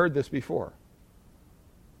 He's heard this before.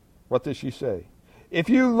 What does she say? If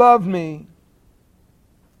you loved me,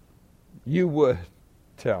 you would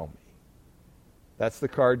tell me. That's the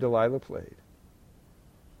card Delilah played.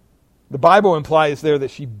 The Bible implies there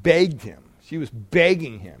that she begged him. She was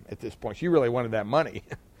begging him at this point. She really wanted that money.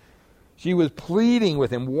 She was pleading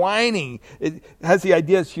with him, whining. It has the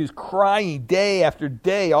idea that she was crying day after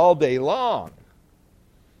day, all day long.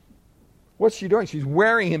 What's she doing? She's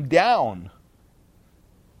wearing him down.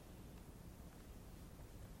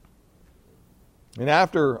 And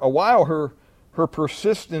after a while, her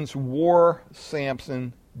persistence wore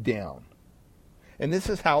Samson down. And this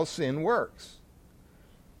is how sin works.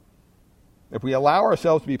 If we allow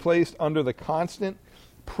ourselves to be placed under the constant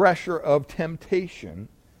pressure of temptation,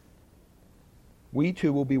 we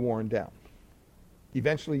too will be worn down.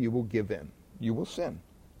 Eventually you will give in. You will sin.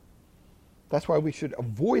 That's why we should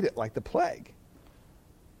avoid it like the plague.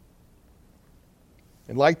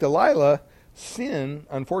 And like Delilah, sin,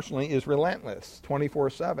 unfortunately, is relentless,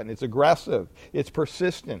 24/7. It's aggressive. It's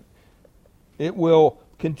persistent. It will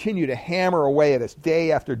continue to hammer away at us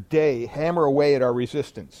day after day, hammer away at our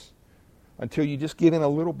resistance until you just give in a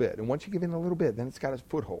little bit. And once you give in a little bit, then it's got its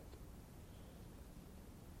foothold.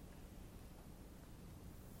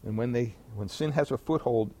 And when sin has a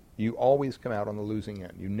foothold, you always come out on the losing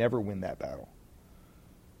end. You never win that battle.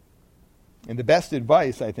 And the best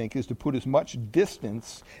advice, I think, is to put as much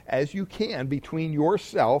distance as you can between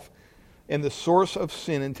yourself and the source of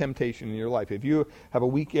sin and temptation in your life. If you have a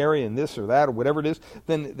weak area in this or that or whatever it is,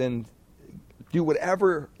 then do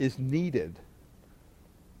whatever is needed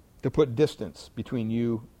to put distance between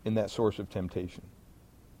you and that source of temptation.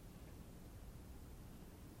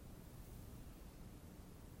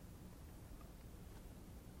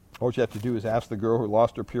 All you have to do is ask the girl who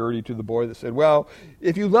lost her purity to the boy that said, well,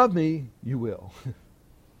 if you love me, you will.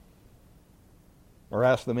 Or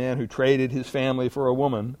ask the man who traded his family for a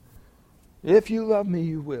woman, if you love me,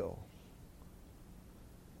 you will.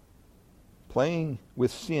 Playing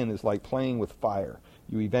with sin is like playing with fire.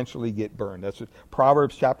 You eventually get burned. That's what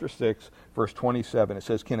Proverbs chapter 6, verse 27. It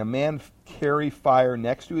says, can a man carry fire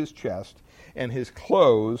next to his chest and his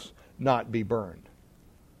clothes not be burned?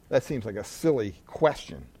 That seems like a silly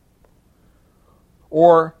question.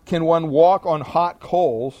 Or can one walk on hot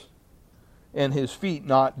coals and his feet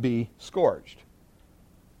not be scorched?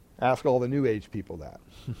 Ask all the New Age people that.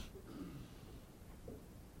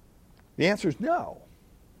 The answer is no.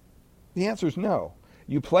 The answer is no.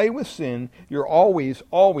 You play with sin, you're always,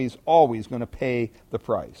 always, always going to pay the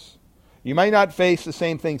price. You might not face the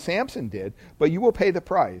same thing Samson did, but you will pay the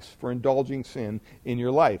price for indulging sin in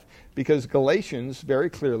your life. Because Galatians, very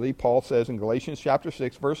clearly, Paul says in Galatians chapter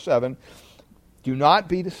 6, verse 7, do not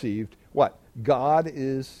be deceived. What? God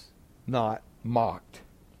is not mocked.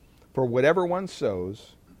 For whatever one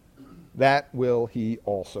sows, that will he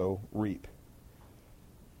also reap.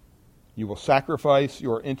 You will sacrifice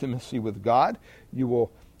your intimacy with God. You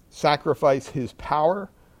will sacrifice his power.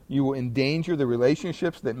 You will endanger the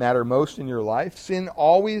relationships that matter most in your life. Sin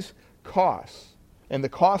always costs, and the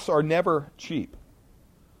costs are never cheap.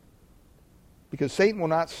 Because Satan will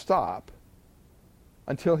not stop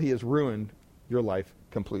until he has ruined your life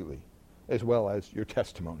completely, as well as your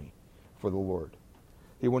testimony for the Lord.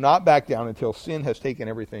 He will not back down until sin has taken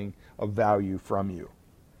everything of value from you.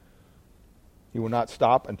 He will not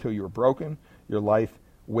stop until you are broken, your life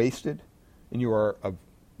wasted, and you are of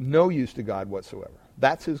no use to God whatsoever.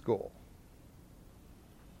 That's his goal.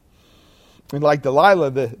 And like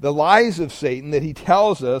Delilah, the lies of Satan that he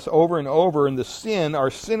tells us over and over in the sin are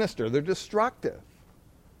sinister. They're destructive.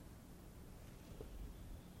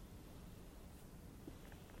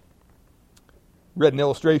 Read an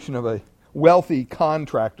illustration of a wealthy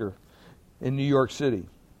contractor in New York City.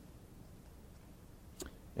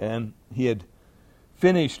 And he had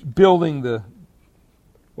finished building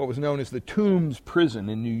what was known as the Tombs Prison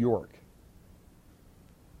in New York.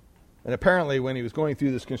 And apparently when he was going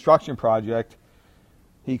through this construction project,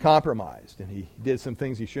 he compromised and he did some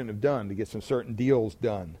things he shouldn't have done to get some certain deals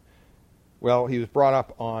done. Well, he was brought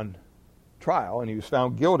up on trial and he was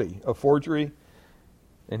found guilty of forgery,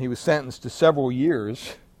 and he was sentenced to several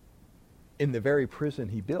years in the very prison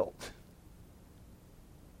he built.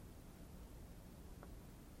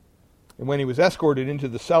 And when he was escorted into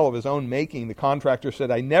the cell of his own making, the contractor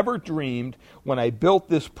said, I never dreamed when I built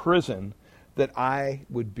this prison that I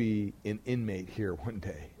would be an inmate here one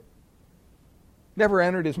day. Never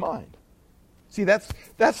entered his mind. See,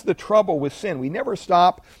 that's the trouble with sin. We never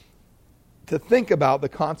stop to think about the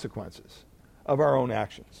consequences of our own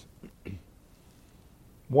actions.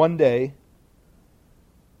 One day,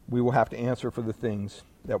 we will have to answer for the things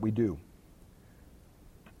that we do.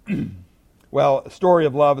 Well, a story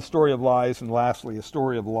of love, a story of lies, and lastly, a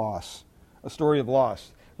story of loss. A story of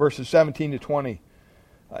loss. Verses 17 to 20.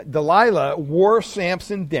 Delilah wore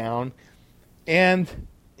Samson down, and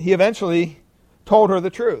he eventually told her the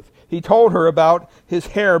truth. He told her about his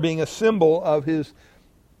hair being a symbol of his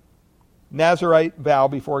Nazirite vow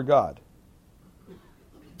before God.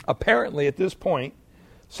 Apparently, at this point,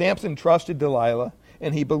 Samson trusted Delilah,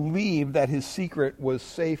 and he believed that his secret was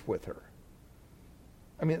safe with her.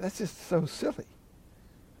 I mean, that's just so silly.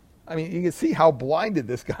 I mean, you can see how blinded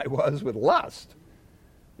this guy was with lust.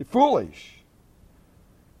 Foolish.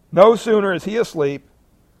 No sooner is he asleep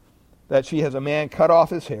that she has a man cut off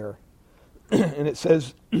his hair, and it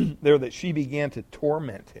says there that she began to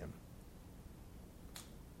torment him.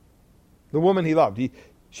 The woman he loved,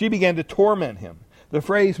 she began to torment him. The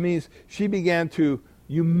phrase means she began to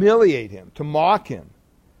humiliate him, to mock him.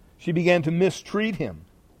 She began to mistreat him.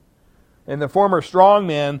 And the former strong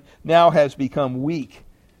man now has become weak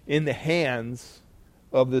in the hands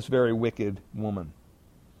of this very wicked woman.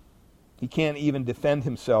 He can't even defend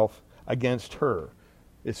himself against her.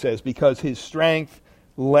 It says, because his strength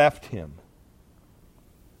left him.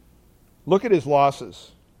 Look at his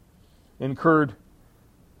losses incurred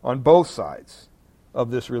on both sides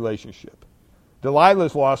of this relationship.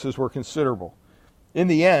 Delilah's losses were considerable. In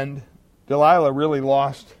the end, Delilah really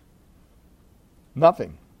lost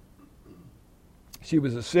nothing. She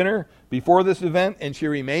was a sinner before this event, and she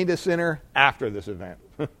remained a sinner after this event.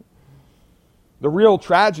 The real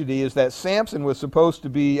tragedy is that Samson was supposed to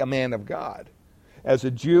be a man of God. As a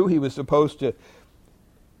Jew, he was supposed to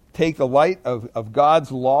take the light of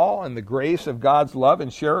God's law and the grace of God's love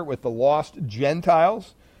and share it with the lost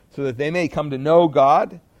Gentiles so that they may come to know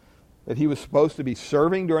God that he was supposed to be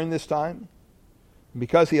serving during this time. And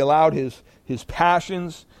because he allowed his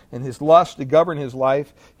passions and his lust to govern his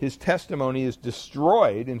life, his testimony is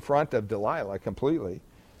destroyed in front of Delilah completely.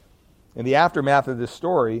 And the aftermath of this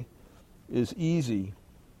story is easy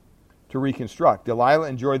to reconstruct. Delilah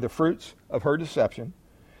enjoyed the fruits of her deception.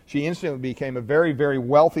 She instantly became a very, very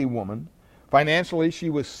wealthy woman. Financially, she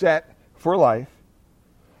was set for life.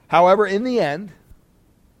 However, in the end,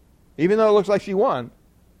 even though it looks like she won,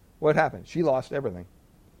 what happened? She lost everything.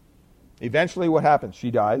 Eventually, what happens?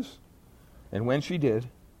 She dies. And when she did,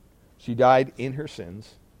 she died in her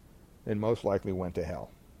sins and most likely went to hell.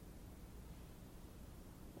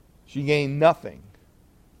 She gained nothing,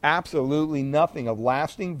 absolutely nothing of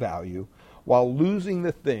lasting value, while losing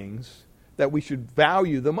the things that we should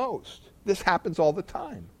value the most. This happens all the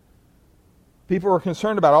time. People are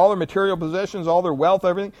concerned about all their material possessions, all their wealth,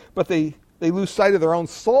 everything, but they lose sight of their own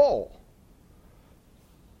soul.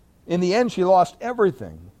 In the end, she lost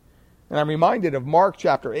everything. And I'm reminded of Mark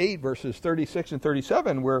chapter 8, verses 36 and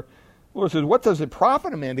 37, where the Lord says, what does it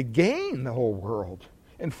profit a man to gain the whole world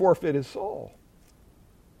and forfeit his soul?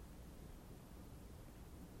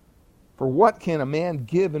 For what can a man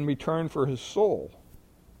give in return for his soul?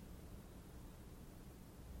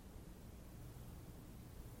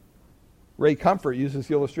 Ray Comfort uses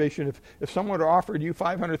the illustration, if someone had offered you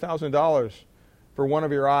 $500,000 for one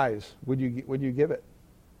of your eyes, would you give it?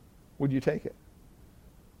 Would you take it?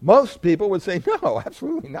 Most people would say, no,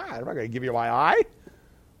 absolutely not. I'm not going to give you my eye.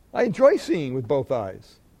 I enjoy seeing with both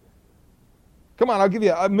eyes. Come on, I'll give you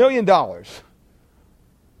 $1 million. $2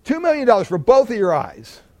 million for both of your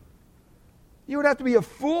eyes. You would have to be a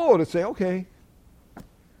fool to say, okay.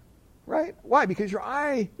 Right? Why? Because your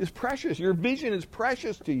eye is precious. Your vision is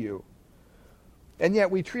precious to you. And yet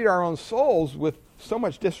we treat our own souls with so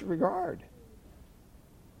much disregard.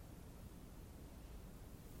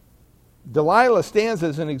 Delilah stands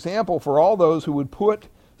as an example for all those who would put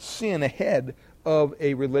sin ahead of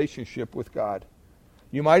a relationship with God.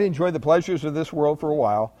 You might enjoy the pleasures of this world for a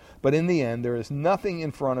while, but in the end, there is nothing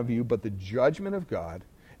in front of you but the judgment of God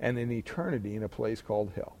and an eternity in a place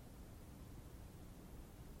called hell.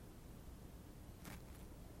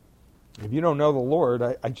 If you don't know the Lord,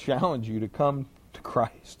 I challenge you to come to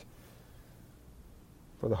Christ.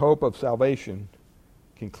 For the hope of salvation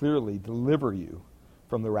can clearly deliver you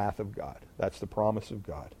from the wrath of God. That's the promise of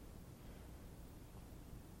God.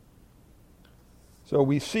 So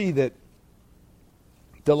we see that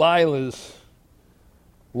Delilah's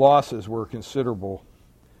losses were considerable,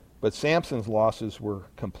 but Samson's losses were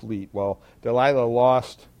complete. While Delilah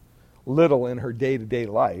lost little in her day-to-day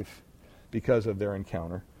life because of their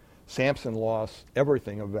encounter, Samson lost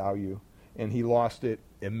everything of value, and he lost it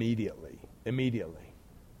immediately. Immediately.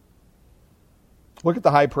 Look at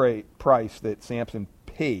the high price that Samson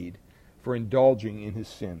paid for indulging in his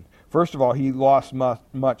sin. First of all, he lost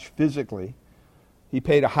much physically. He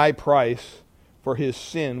paid a high price for his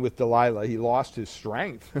sin with Delilah. He lost his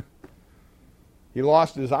strength. He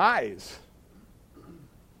lost his eyes.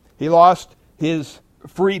 He lost his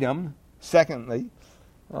freedom. Secondly,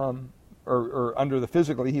 or under the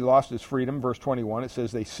physically, he lost his freedom. Verse 21, it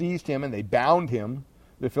says they seized him and they bound him,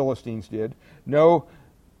 the Philistines did. No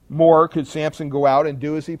more could Samson go out and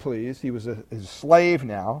do as he pleased. He was his slave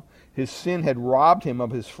now. His sin had robbed him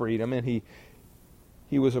of his freedom, and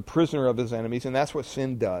he was a prisoner of his enemies, and that's what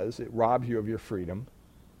sin does. It robs you of your freedom.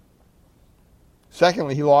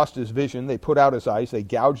 Secondly, he lost his vision. They put out his eyes. They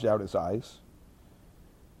gouged out his eyes.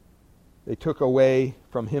 They took away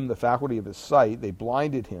from him the faculty of his sight. They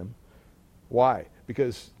blinded him. Why?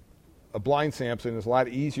 Because a blind Samson is a lot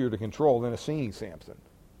easier to control than a seeing Samson.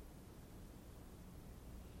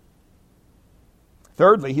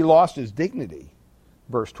 Thirdly, he lost his dignity.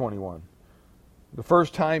 Verse 21. The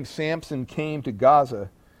first time Samson came to Gaza,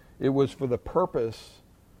 it was for the purpose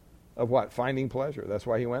of what? Finding pleasure. That's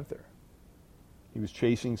why he went there. He was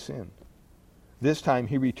chasing sin. This time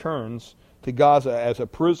he returns to Gaza as a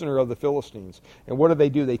prisoner of the Philistines. And what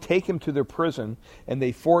do? They take him to their prison and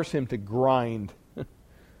they force him to grind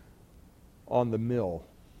on the mill.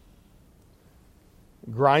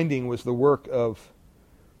 Grinding was the work of,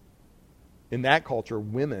 in that culture,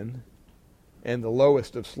 women and the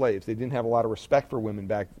lowest of slaves. They didn't have a lot of respect for women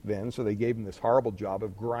back then, so they gave them this horrible job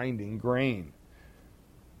of grinding grain.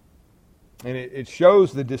 And it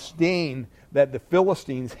shows the disdain that the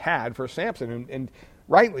Philistines had for Samson, and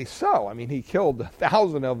rightly so. I mean, he killed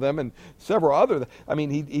 1,000 of them and several other. I mean,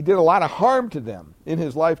 he did a lot of harm to them in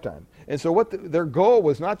his lifetime. And so their goal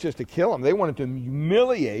was not just to kill him. They wanted to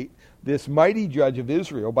humiliate this mighty judge of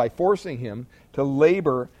Israel by forcing him to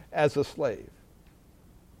labor as a slave.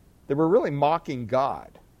 They were really mocking God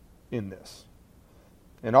in this.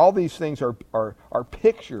 And all these things are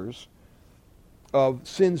pictures of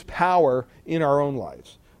sin's power in our own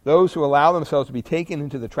lives. Those who allow themselves to be taken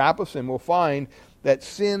into the trap of sin will find that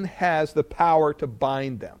sin has the power to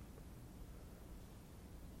bind them,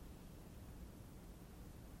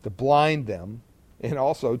 to blind them, and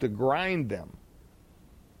also to grind them.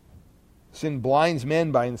 Sin blinds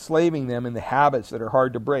men by enslaving them in the habits that are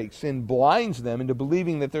hard to break. Sin blinds them into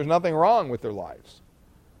believing that there's nothing wrong with their lives,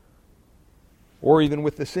 or even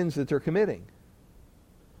with the sins that they're committing.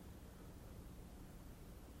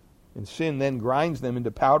 And sin then grinds them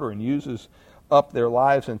into powder and uses up their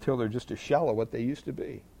lives until they're just a shell of what they used to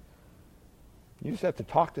be. You just have to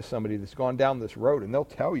talk to somebody that's gone down this road, and they'll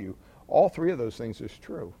tell you all three of those things is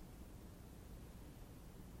true.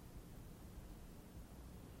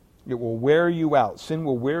 It will wear you out. Sin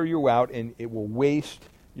will wear you out, and it will waste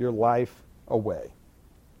your life away.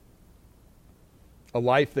 A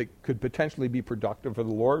life that could potentially be productive for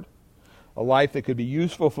the Lord, a life that could be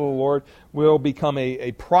useful for the Lord, will become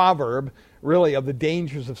a proverb, really, of the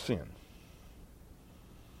dangers of sin.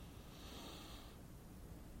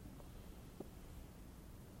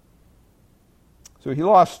 So he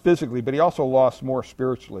lost physically, but he also lost more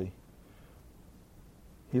spiritually.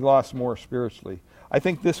 He lost more spiritually. I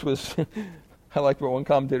think this was, I like what one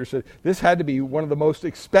commentator said, this had to be one of the most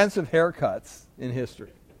expensive haircuts in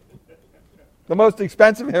history. The most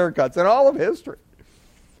expensive haircuts in all of history.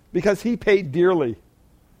 Because he paid dearly.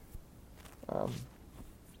 I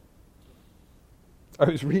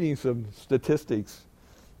was reading some statistics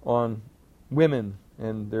on women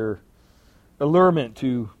and their allurement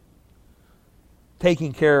to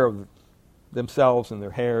taking care of themselves and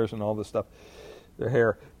their hairs and all this stuff, their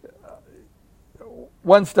hair.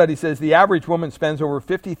 One study says the average woman spends over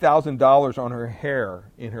 $50,000 on her hair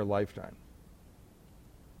in her lifetime.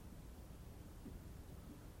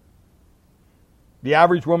 The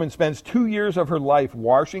average woman spends 2 years of her life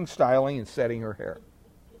washing, styling, and setting her hair.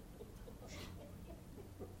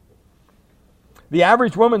 The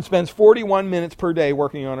average woman spends 41 minutes per day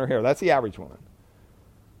working on her hair. That's the average woman.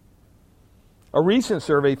 A recent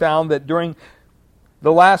survey found that during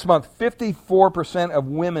the last month, 54% of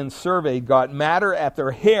women surveyed got madder at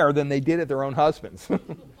their hair than they did at their own husbands. I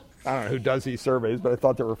don't know who does these surveys, but I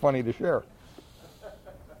thought they were funny to share.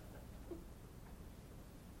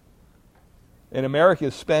 And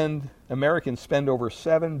Americans spend over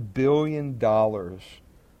 $7 billion. $7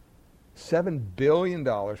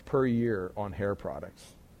 billion per year on hair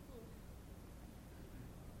products.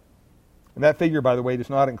 And that figure, by the way, does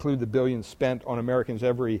not include the billions spent on Americans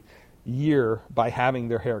every year by having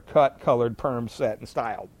their hair cut, colored, permed, set, and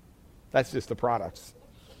styled. That's just the products.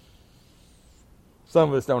 Some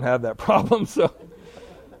of us don't have that problem, so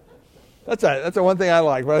that's the one thing I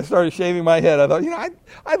like. When I started shaving my head, I thought,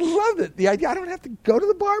 I loved it. The idea I don't have to go to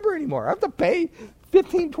the barber anymore. I have to pay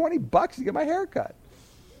 $15, $20 to get my hair cut.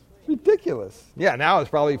 It's ridiculous. Yeah, now it's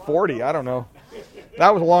probably $40. I don't know.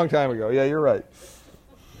 That was a long time ago. Yeah, you're right.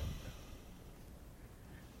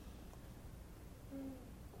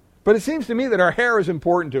 But it seems to me that our hair is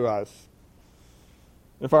important to us.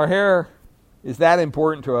 If our hair is that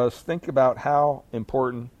important to us, think about how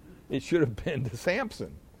important it should have been to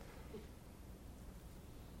Samson.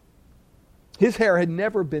 His hair had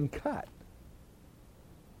never been cut.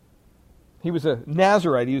 He was a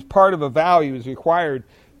Nazirite. He was part of a vow he was required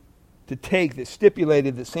to take that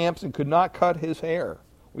stipulated that Samson could not cut his hair.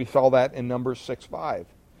 We saw that in Numbers 6:5.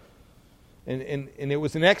 And it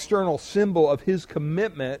was an external symbol of his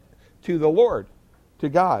commitment to the Lord, to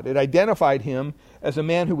God. It identified him as a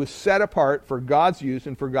man who was set apart for God's use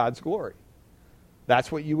and for God's glory.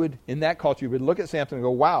 That's what you would, in that culture, you would look at Samson and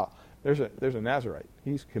go, wow, there's a Nazarite.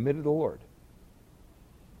 He's committed to the Lord.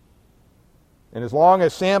 And as long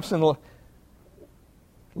as Samson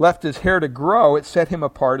left his hair to grow, it set him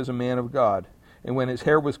apart as a man of God. And when his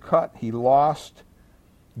hair was cut, he lost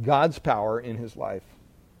God's power in his life.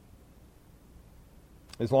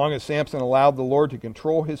 As long as Samson allowed the Lord to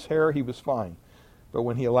control his hair, he was fine. But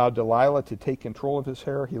when he allowed Delilah to take control of his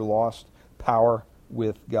hair, he lost power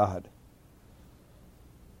with God.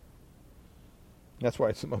 That's why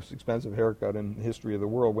it's the most expensive haircut in the history of the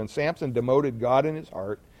world. When Samson demoted God in his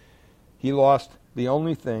heart, he lost the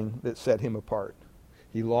only thing that set him apart.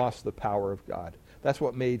 He lost the power of God. That's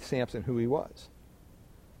what made Samson who he was.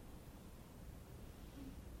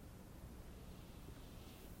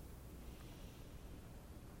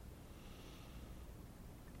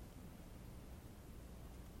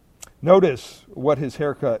 Notice what his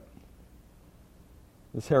haircut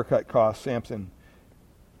cost Samson.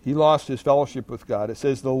 He lost his fellowship with God. It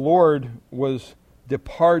says the Lord was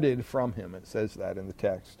departed from him. It says that in the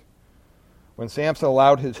text. When Samson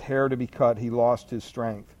allowed his hair to be cut, he lost his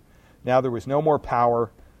strength. Now there was no more power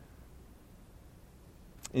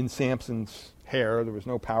in Samson's hair. There was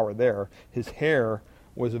no power there. His hair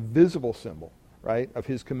was a visible symbol, right, of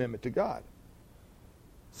his commitment to God.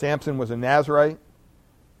 Samson was a Nazarite,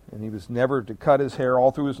 and he was never to cut his hair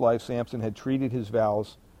all through his life. Samson had treated his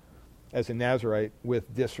vows as a Nazarite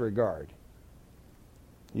with disregard.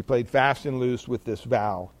 He played fast and loose with this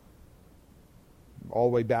vow. All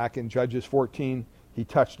the way back in Judges 14, he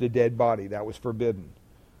touched a dead body. That was forbidden.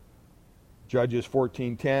 Judges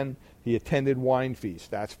 14:10, he attended wine feasts.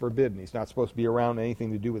 That's forbidden. He's not supposed to be around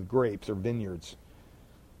anything to do with grapes or vineyards.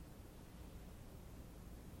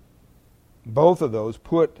 Both of those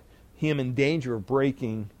put him in danger of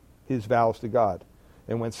breaking his vows to God.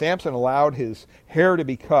 And when Samson allowed his hair to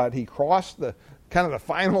be cut, he crossed the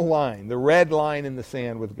final line, the red line in the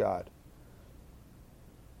sand with God.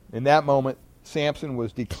 In that moment, Samson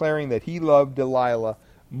was declaring that he loved Delilah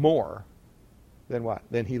more than what?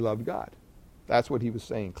 Than he loved God. That's what he was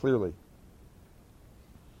saying clearly.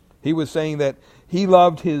 He was saying that he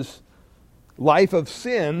loved his life of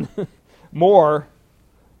sin more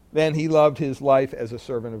than he loved his life as a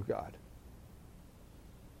servant of God.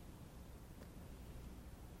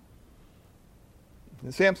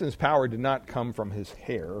 And Samson's power did not come from his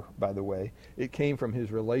hair, by the way. It came from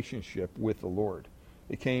his relationship with the Lord.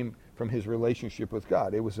 It came from his relationship with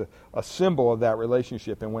God. It was a symbol of that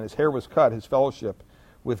relationship. And when his hair was cut, his fellowship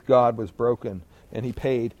with God was broken, and he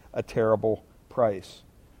paid a terrible price.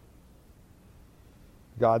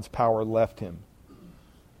 God's power left him.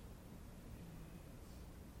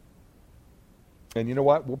 And you know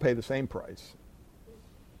what? We'll pay the same price.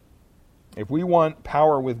 If we want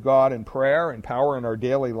power with God in prayer and power in our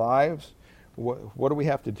daily lives, what do we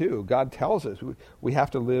have to do? God tells us we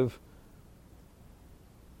have to live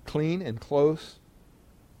clean and close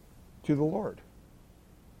to the Lord.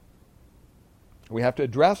 We have to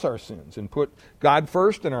address our sins and put God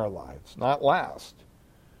first in our lives, not last.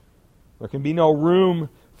 There can be no room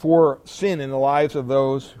for sin in the lives of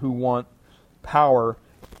those who want power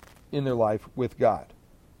in their life with God.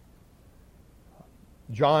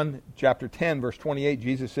 John chapter 10, verse 28,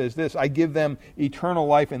 Jesus says this, I give them eternal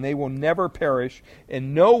life, and they will never perish,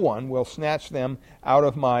 and no one will snatch them out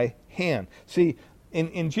of my hand. See,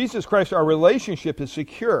 in Jesus Christ, our relationship is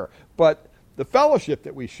secure, but the fellowship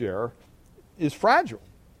that we share is fragile.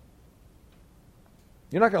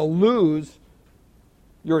 You're not going to lose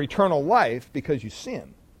your eternal life because you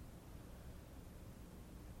sin.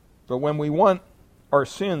 But when we want our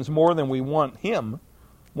sins more than we want Him,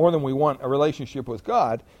 more than we want a relationship with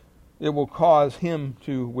God, it will cause Him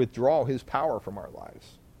to withdraw His power from our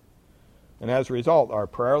lives. And as a result, our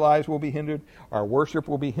prayer lives will be hindered, our worship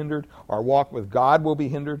will be hindered, our walk with God will be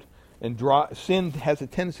hindered, and sin has a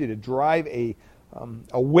tendency to drive a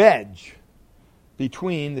wedge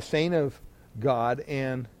between the saint of God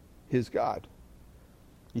and his God.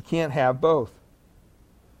 You can't have both.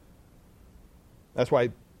 That's why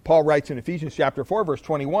Paul writes in Ephesians chapter 4, verse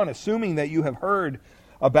 21, assuming that you have heard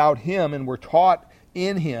about Him and were taught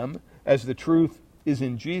in Him as the truth is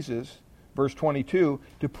in Jesus, verse 22,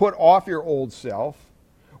 to put off your old self,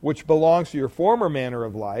 which belongs to your former manner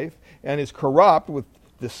of life and is corrupt with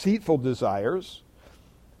deceitful desires,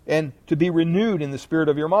 and to be renewed in the spirit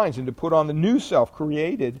of your minds, and to put on the new self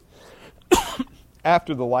created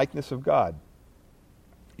after the likeness of God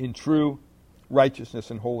in true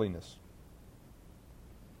righteousness and holiness.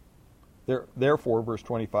 Therefore, verse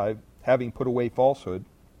 25, having put away falsehood,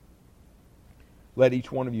 let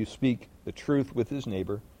each one of you speak the truth with his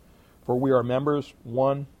neighbor, for we are members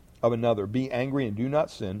one of another. Be angry and do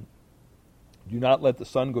not sin. Do not let the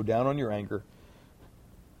sun go down on your anger,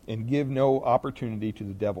 and give no opportunity to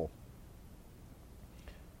the devil.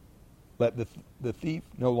 Let the thief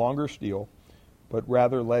no longer steal, but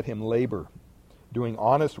rather let him labor, doing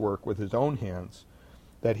honest work with his own hands,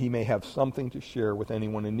 that he may have something to share with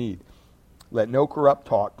anyone in need. Let no corrupt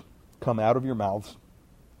talk come out of your mouths,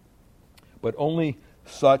 but only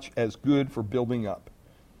such as good for building up,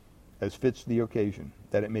 as fits the occasion,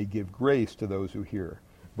 that it may give grace to those who hear.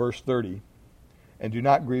 Verse 30, and do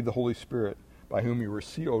not grieve the Holy Spirit, by whom you were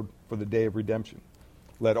sealed for the day of redemption.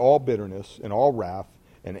 Let all bitterness and all wrath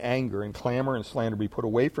and anger and clamor and slander be put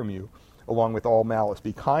away from you, along with all malice.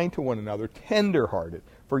 Be kind to one another, tender-hearted,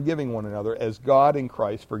 forgiving one another, as God in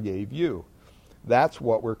Christ forgave you. That's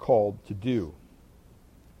what we're called to do.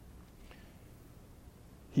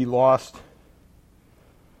 He lost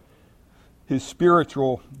his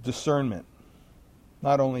spiritual discernment.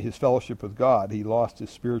 Not only his fellowship with God, he lost his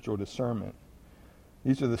spiritual discernment.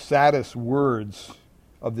 These are the saddest words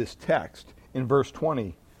of this text. In verse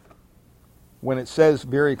 20, when it says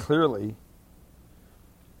very clearly,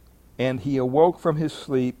 and he awoke from his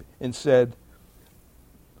sleep and said,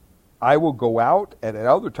 I will go out at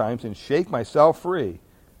other times and shake myself free.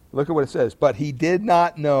 Look at what it says. But he did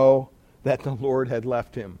not know that the Lord had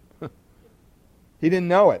left him. He didn't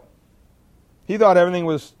know it. He thought everything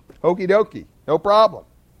was okie dokie, no problem.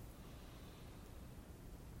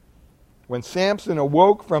 When Samson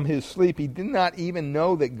awoke from his sleep, he did not even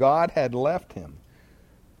know that God had left him.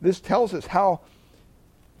 This tells us how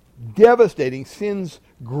devastating sin's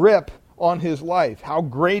grip on his life, how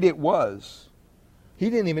great it was. He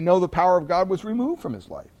didn't even know the power of God was removed from his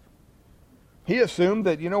life. He assumed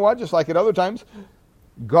that, just like at other times,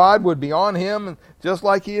 God would be on him just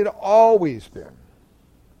like he had always been.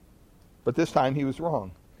 But this time he was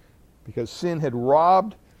wrong, because sin had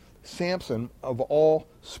robbed Samson of all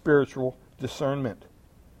spiritual discernment.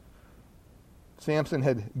 Samson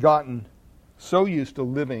had gotten so used to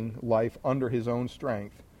living life under his own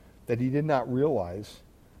strength that he did not realize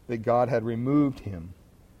that God had removed him.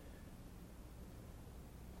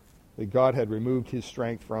 That God had removed his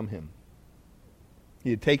strength from him.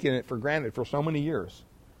 He had taken it for granted for so many years.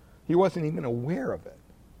 He wasn't even aware of it.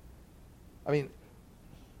 I mean,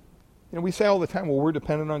 we say all the time, well, we're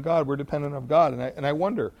dependent on God, we're dependent on God. And I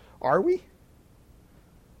wonder, are we?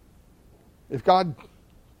 If God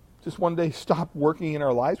just one day stopped working in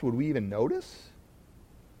our lives, would we even notice?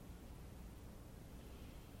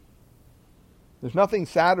 There's nothing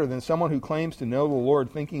sadder than someone who claims to know the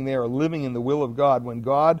Lord thinking they are living in the will of God when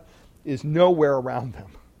God is nowhere around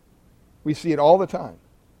them. We see it all the time.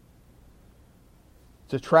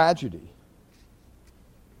 It's a tragedy.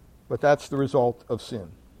 But that's the result of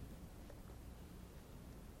sin.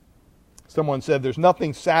 Someone said there's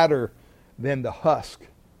nothing sadder than the husk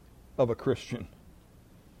of a Christian.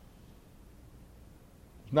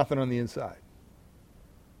 There's nothing on the inside.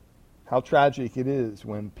 How tragic it is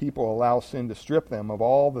when people allow sin to strip them of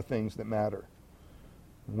all the things that matter.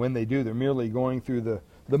 And when they do, they're merely going through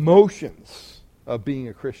the motions of being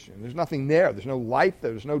a Christian. There's nothing there. There's no life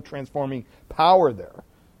there. There's no transforming power there.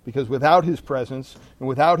 Because without his presence and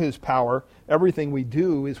without his power, everything we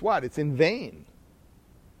do is what? It's in vain.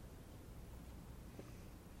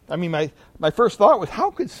 I mean, my first thought was,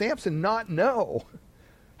 how could Samson not know?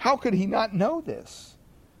 How could he not know this?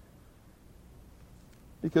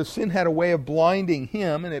 Because sin had a way of blinding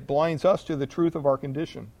him, and it blinds us to the truth of our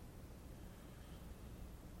condition.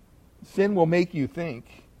 Sin will make you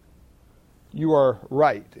think you are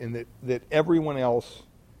right and that everyone else,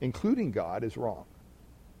 including God, is wrong.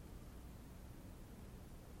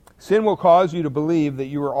 Sin will cause you to believe that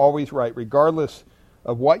you are always right, regardless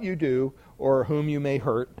of what you do or whom you may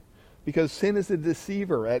hurt, because sin is a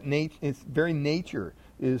deceiver. Its very nature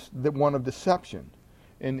is the one of deception.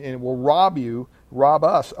 And it will rob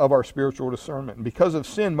us of our spiritual discernment. And because of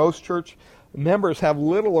sin, most church members have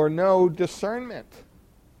little or no discernment.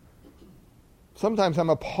 Sometimes I'm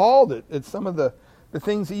appalled at some of the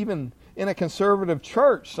things even in a conservative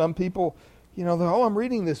church. Some people, they're, I'm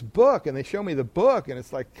reading this book, and they show me the book, and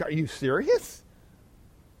it's like, are you serious?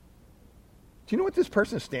 Do you know what this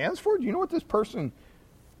person stands for? Do you know what this person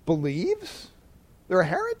believes? They're a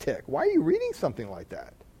heretic. Why are you reading something like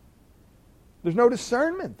that? There's no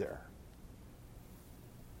discernment there.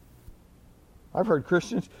 I've heard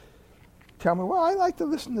Christians tell me, well, I like to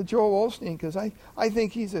listen to Joel Osteen because I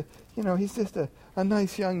think he's he's just a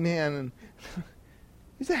nice young man, and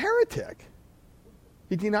he's a heretic.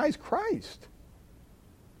 He denies Christ.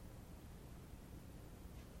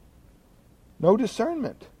 No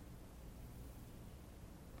discernment.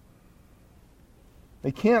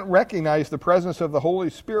 They can't recognize the presence of the Holy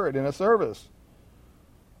Spirit in a service.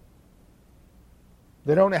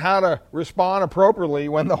 They don't know how to respond appropriately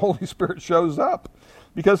when the Holy Spirit shows up.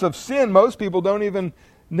 Because of sin, most people don't even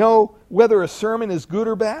know whether a sermon is good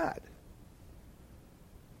or bad.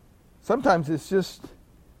 Sometimes it's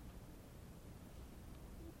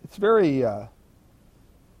very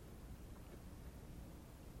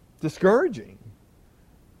discouraging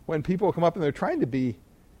when people come up and they're trying to be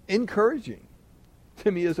encouraging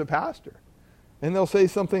to me as a pastor. And they'll say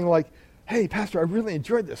something like, "Hey, Pastor, I really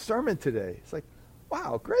enjoyed this sermon today." It's like,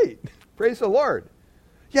 wow, great. Praise the Lord.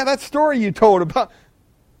 Yeah, that story you told about,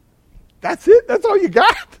 that's it? That's all you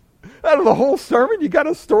got? Out of the whole sermon, you got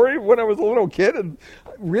a story when I was a little kid? And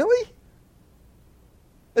really?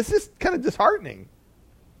 It's just kind of disheartening.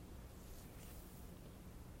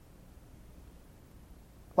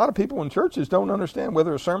 A lot of people in churches don't understand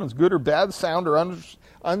whether a sermon's good or bad, sound or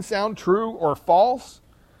unsound, true or false,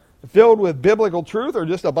 filled with biblical truth, or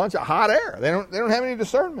just a bunch of hot air. They don't have any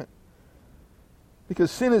discernment. Because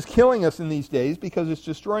sin is killing us in these days because it's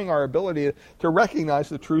destroying our ability to recognize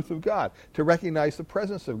the truth of God, to recognize the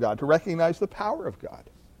presence of God, to recognize the power of God.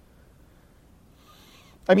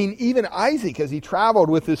 I mean, even Isaac, as he traveled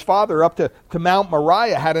with his father up to Mount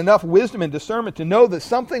Moriah, had enough wisdom and discernment to know that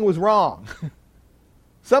something was wrong.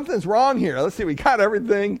 Something's wrong here. Let's see, we got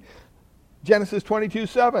everything. Genesis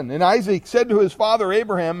 22:7. And Isaac said to his father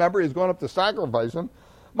Abraham, remember he's going up to sacrifice him,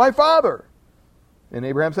 "My father." And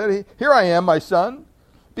Abraham said, "Here I am, my son.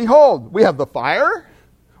 Behold, we have the fire.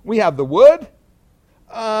 We have the wood.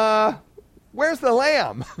 Where's the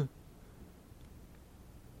lamb?"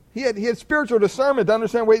 He had spiritual discernment to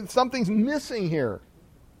understand, wait, something's missing here.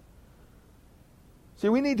 See,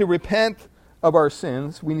 we need to repent of our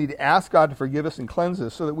sins. We need to ask God to forgive us and cleanse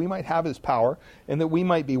us so that we might have His power and that we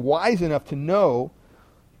might be wise enough to know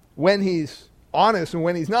when He's honest and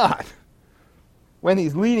when He's not. When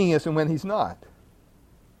He's leading us and when He's not.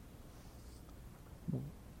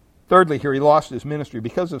 Thirdly, here, he lost his ministry.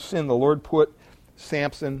 Because of sin, the Lord put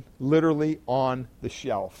Samson literally on the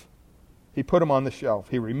shelf. He put him on the shelf.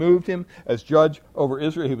 He removed him as judge over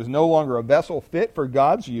Israel. He was no longer a vessel fit for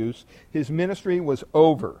God's use. His ministry was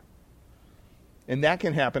over. And that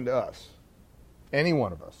can happen to us. Any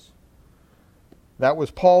one of us. That was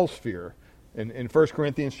Paul's fear. In 1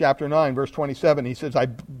 Corinthians chapter 9, verse 27, he says, "I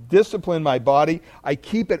discipline my body. I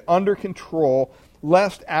keep it under control,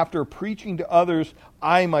 lest after preaching to others,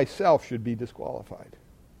 I myself should be disqualified."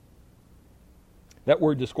 That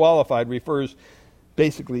word disqualified refers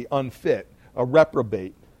basically unfit, a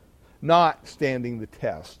reprobate, not standing the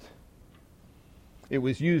test. It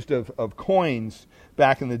was used of coins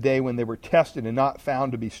back in the day when they were tested and not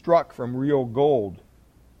found to be struck from real gold.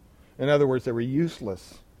 In other words, they were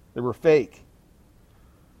useless. They were fake.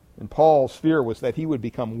 And Paul's fear was that he would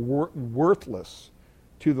become worthless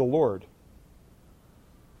to the Lord.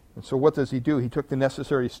 And so what does he do? He took the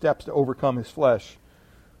necessary steps to overcome his flesh.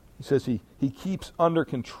 He says he keeps under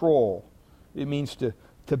control. It means to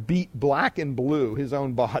beat black and blue his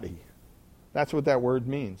own body. That's what that word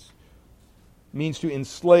means. It means to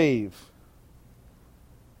enslave.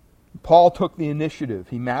 Paul took the initiative.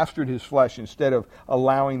 He mastered his flesh instead of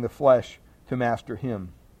allowing the flesh to master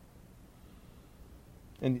him.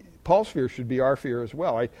 And Paul's fear should be our fear as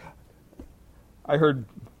well. I heard,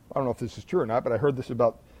 I don't know if this is true or not, but I heard this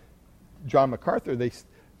about John MacArthur.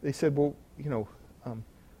 They said, well,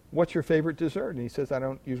 what's your favorite dessert? And he says, I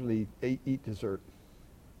don't usually eat dessert.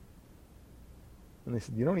 And they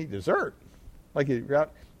said, you don't eat dessert? Like,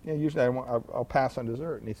 usually I'll pass on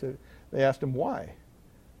dessert. And he said, they asked him why.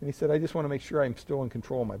 And he said, I just want to make sure I'm still in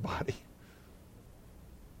control of my body.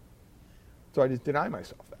 So I just deny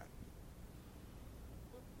myself that.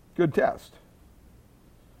 Good test.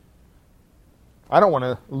 I don't want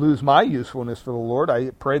to lose my usefulness for the Lord. I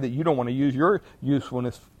pray that you don't want to use your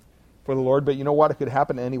usefulness for the Lord. But you know what? It could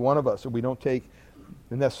happen to any one of us if we don't take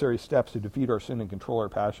the necessary steps to defeat our sin and control our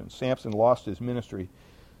passions. Samson lost his ministry,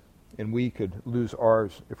 and we could lose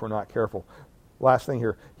ours if we're not careful. Last thing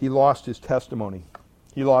here, he lost his testimony.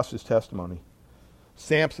 He lost his testimony.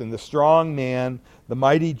 Samson, the strong man, the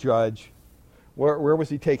mighty judge, where was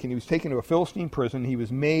he taken? He was taken to a Philistine prison. He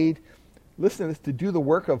was made, listen to this, to do the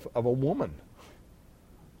work of a woman.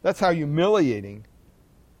 That's how humiliating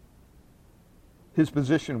his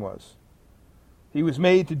position was. He was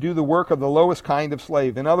made to do the work of the lowest kind of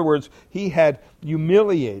slave. In other words, he was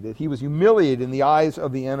humiliated in the eyes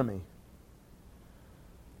of the enemy.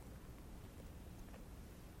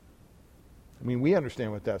 I mean, we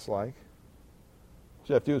understand what that's like. All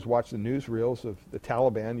you have to do is watch the newsreels of the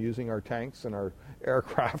Taliban using our tanks and our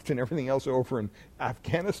aircraft and everything else over in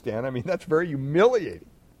Afghanistan. I mean, that's very humiliating.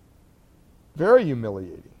 Very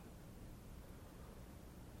humiliating.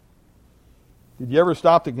 Did you ever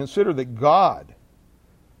stop to consider that God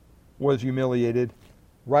was humiliated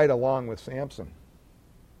right along with Samson?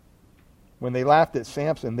 When they laughed at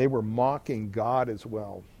Samson, they were mocking God as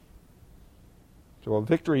well. So a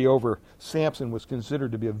victory over Samson was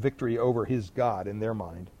considered to be a victory over his God in their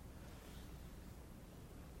mind.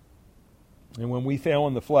 And when we fail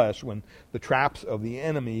in the flesh, when the traps of the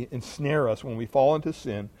enemy ensnare us, when we fall into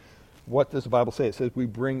sin, what does the Bible say? It says we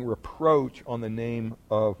bring reproach on the name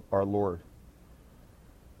of our Lord.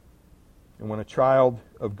 And when a child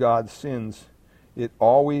of God sins, it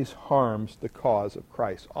always harms the cause of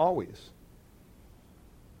Christ. Always.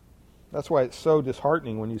 That's why it's so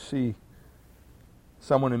disheartening when you see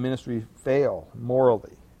someone in ministry fail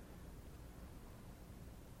morally.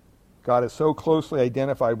 God is so closely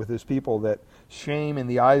identified with his people that shame in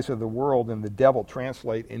the eyes of the world and the devil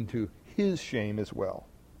translate into his shame as well.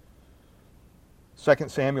 2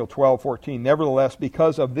 Samuel 12:14, nevertheless,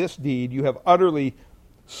 because of this deed you have utterly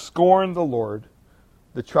scorned the Lord,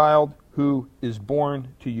 the child who is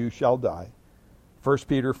born to you shall die. 1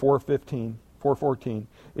 Peter 4:14,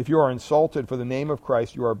 if you are insulted for the name of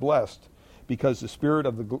Christ, you are blessed, because the Spirit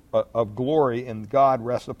of glory and God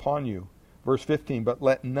rests upon you. Verse 15, but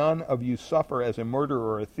let none of you suffer as a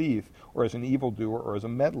murderer or a thief or as an evildoer or as a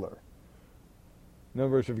meddler. In other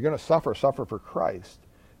words, if you're going to suffer, suffer for Christ.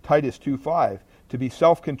 Titus 2:5, to be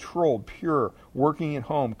self-controlled, pure, working at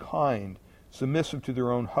home, kind, submissive to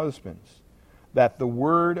their own husbands, that the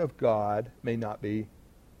word of God may not be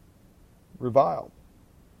reviled.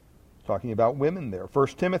 Talking about women there.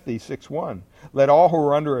 1 Timothy 6:1. Let all who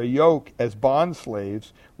are under a yoke as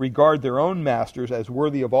bondslaves regard their own masters as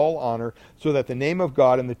worthy of all honor, so that the name of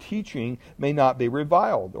God and the teaching may not be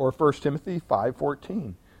reviled. Or 1 Timothy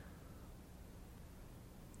 5:14.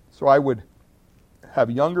 So I would have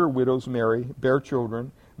younger widows marry, bear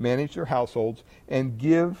children, manage their households, and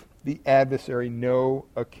give the adversary no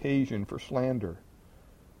occasion for slander.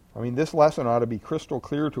 I mean, this lesson ought to be crystal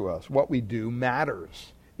clear to us. What we do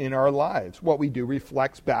matters in our lives. What we do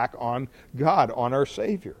reflects back on God, on our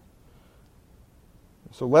Savior.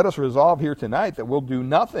 So let us resolve here tonight that we'll do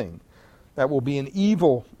nothing that will be an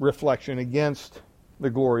evil reflection against the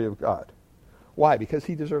glory of God. Why? Because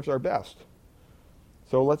he deserves our best.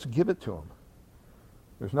 So let's give it to him.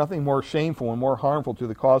 There's nothing more shameful and more harmful to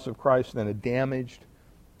the cause of Christ than a damaged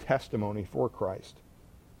testimony for Christ.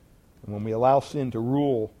 And when we allow sin to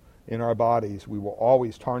rule in our bodies, we will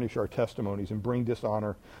always tarnish our testimonies and bring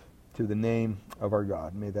dishonor to the name of our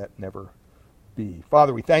God. May that never be.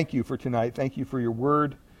 Father, we thank you for tonight. Thank you for your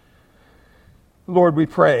word. Lord, we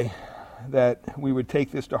pray that we would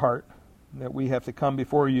take this to heart, that we have to come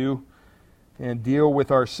before you and deal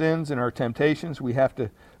with our sins and our temptations. We have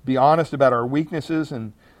to be honest about our weaknesses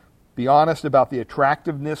and be honest about the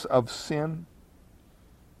attractiveness of sin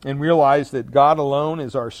and realize that God alone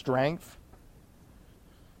is our strength.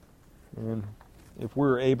 And if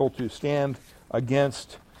we're able to stand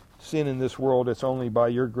against sin in this world, it's only by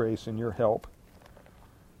your grace and your help.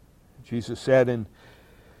 Jesus said in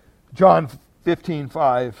John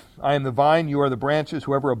 15:5, I am the vine, you are the branches.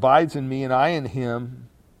 Whoever abides in me and I in him,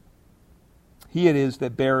 he it is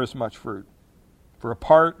that bears much fruit. For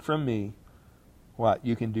apart from me, what?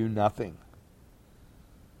 You can do nothing.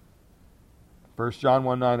 1 John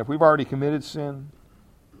 1:9, if we've already committed sin,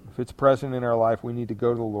 if it's present in our life, we need to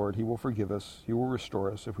go to the Lord. He will forgive us. He will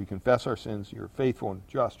restore us. If we confess our sins, you're faithful and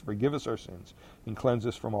just to forgive us our sins and cleanse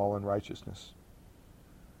us from all unrighteousness.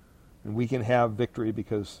 And we can have victory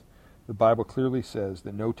because the Bible clearly says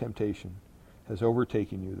that no temptation has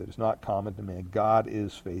overtaken you that is not common to man. God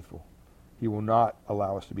is faithful. He will not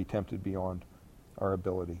allow us to be tempted beyond our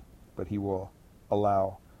ability, but he will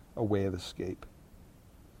allow a way of escape.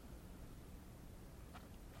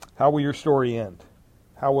 How will your story end?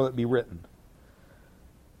 How will it be written?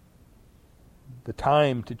 The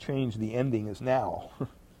time to change the ending is now.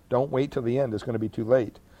 Don't wait till the end. It's going to be too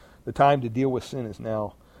late. The time to deal with sin is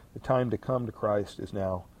now. The time to come to Christ is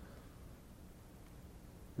now.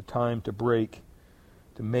 The time to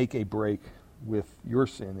make a break with your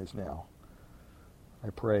sin is now. I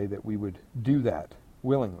pray that we would do that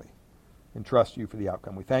willingly and trust you for the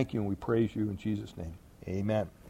outcome. We thank you and we praise you in Jesus' name. Amen.